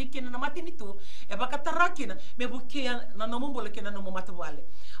Kabakoti Keminikin and Matinitu, a Bakatarakina, Mebukia, Nanomulakin and Nomatawale.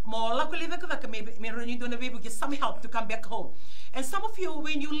 More luckily, maybe you don't be able to get some help to come back home. And some of you,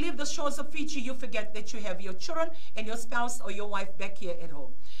 when you leave the shores of Fiji, you forget that you have your children and your spouse or your wife back here at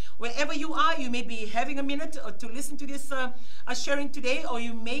home. Wherever you are, you may be having a minute to listen to this sharing today, or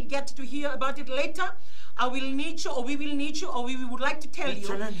you may get to hear about it later. I will need you, or we will need you, or we would like to tell you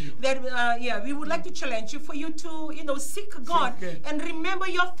that, we would like to challenge you for you to, seek God and remember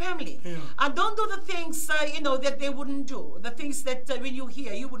your family. And don't do the things, that they wouldn't do, the things that when you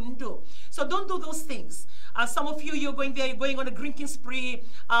hear, you wouldn't do. So don't do those things. Some of you, you're going there, you're going on a drinking spree,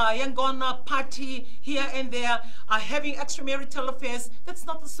 you're going on a party here and there, having extramarital affairs. That's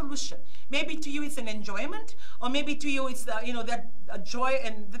not the solution. Maybe to you it's an enjoyment, or maybe to you it's that joy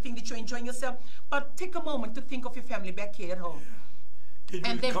and the thing that you're enjoying yourself. But take a moment to think of your family back here at home.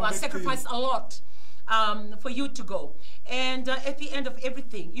 And they've sacrificed a lot for you to go. And at the end of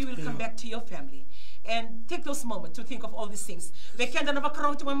everything, you will come back to your family. And take those moments to think of all these things. But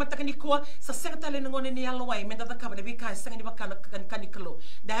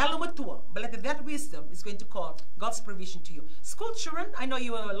let that wisdom is going to call God's provision to you. School children, I know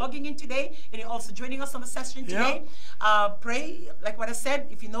you are logging in today and you're also joining us on the session today. Pray, like what I said,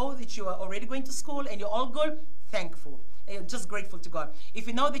 if you know that you are already going to school and you're all good, thankful. And just grateful to God. If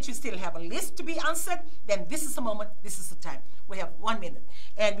you know that you still have a list to be answered, then this is the moment, this is the time. We have 1 minute.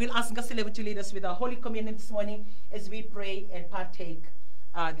 And we'll ask Ngasilevu to lead us with our Holy Communion this morning as we pray and partake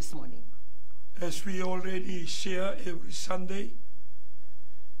this morning. As we already share every Sunday,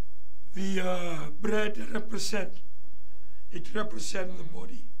 the bread represents the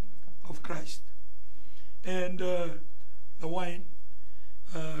body of Christ. And the wine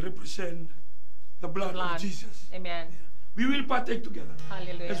represents the blood of Jesus. Amen. We will partake together.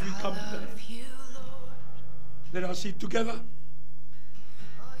 Hallelujah. As we come together. Let us eat together.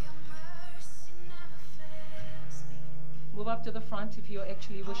 Move up to the front if you're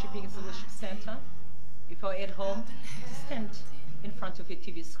actually worshiping at the worship center. If you're at home, just stand in front of your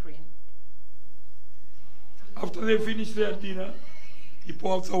TV screen. After they finished their dinner, he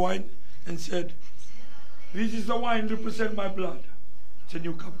poured the wine and said, "This is the wine represent my blood. It's a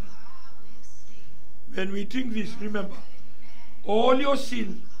new covenant." When we drink this, remember, all your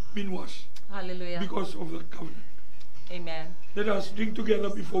sin been washed. Hallelujah. Because of the covenant. Amen. Let us drink together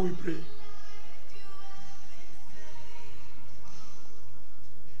before we pray.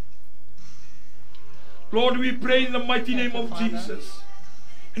 Lord, we pray in the mighty name of Jesus.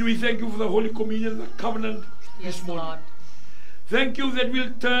 And we thank you for the Holy Communion, the covenant this morning. Lord. Thank you that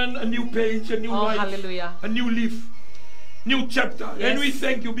we'll turn a new page, a new life, hallelujah. A new leaf. new chapter. Yes. And we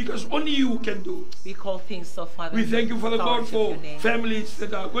thank you because only you can do. We call things so, Father. We thank you, Father God, Authority of for your name. families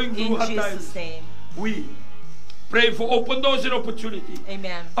that are going through In hard Jesus' times. name. We pray for open doors and opportunity.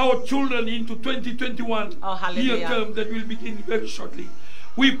 Amen. Our children into 2021 Oh, hallelujah. year term that will begin very shortly.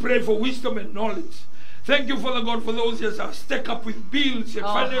 We pray for wisdom and knowledge. Thank you, Father God, for those that are stuck up with bills and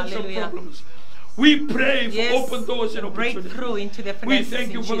Oh, financial hallelujah. problems. We pray for Yes. open doors and opportunity. Breakthrough into the We finances.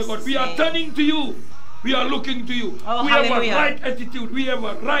 thank you, in Father God. Jesus' We are name. turning to you. We are looking to you. Oh, We have a hallelujah. right attitude. We have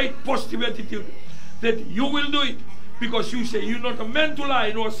a right positive attitude that you will do it. Because you say you're not a man to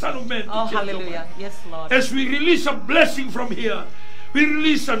lie, nor a son of man to Oh, change your hallelujah. mind. Yes, Lord. As we release a blessing from here, we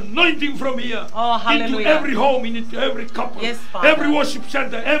release anointing from here Oh, into hallelujah. every home, into every couple, Yes, Father. every worship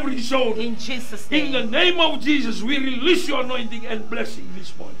center, every zone. In Jesus' In name. the name of Jesus, we release your anointing and blessing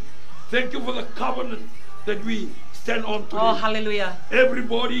this morning. Thank you for the covenant that we stand on today. Oh, hallelujah.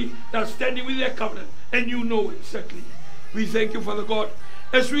 Everybody that's standing with their covenant, and you know exactly. We thank you, Father God,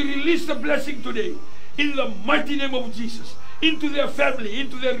 as we release the blessing today, in the mighty name of Jesus, into their family,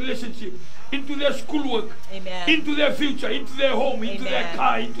 into their relationship, into their schoolwork, Amen. into their future, into their home, into their Amen.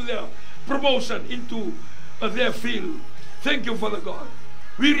 car, into their promotion, into their field. Thank you, Father God.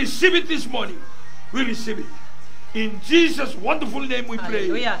 We receive it this morning. We receive it. In Jesus' wonderful name we pray.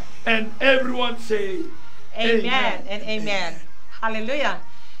 Hallelujah. And everyone say, Amen and amen. Hallelujah.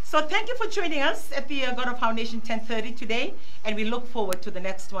 So thank you for joining us at the God of Foundation 10:30 today, and we look forward to the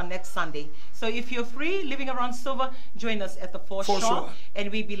next one next Sunday. So if you're free, living around Silver, join us at the foreshore,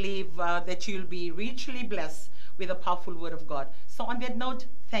 and we believe that you'll be richly blessed with a powerful word of God. So on that note,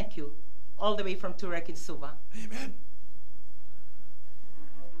 thank you, all the way from Turek in Silver. Amen.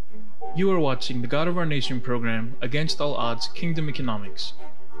 You are watching the God of Our Nation program, Against All Odds Kingdom Economics.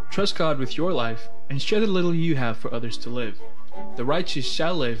 Trust God with your life and share the little you have for others to live. The righteous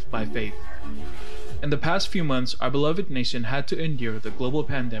shall live by faith. In the past few months, our beloved nation had to endure the global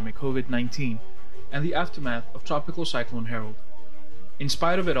pandemic COVID-19 and the aftermath of Tropical Cyclone Harold. In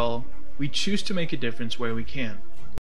spite of it all, we choose to make a difference where we can.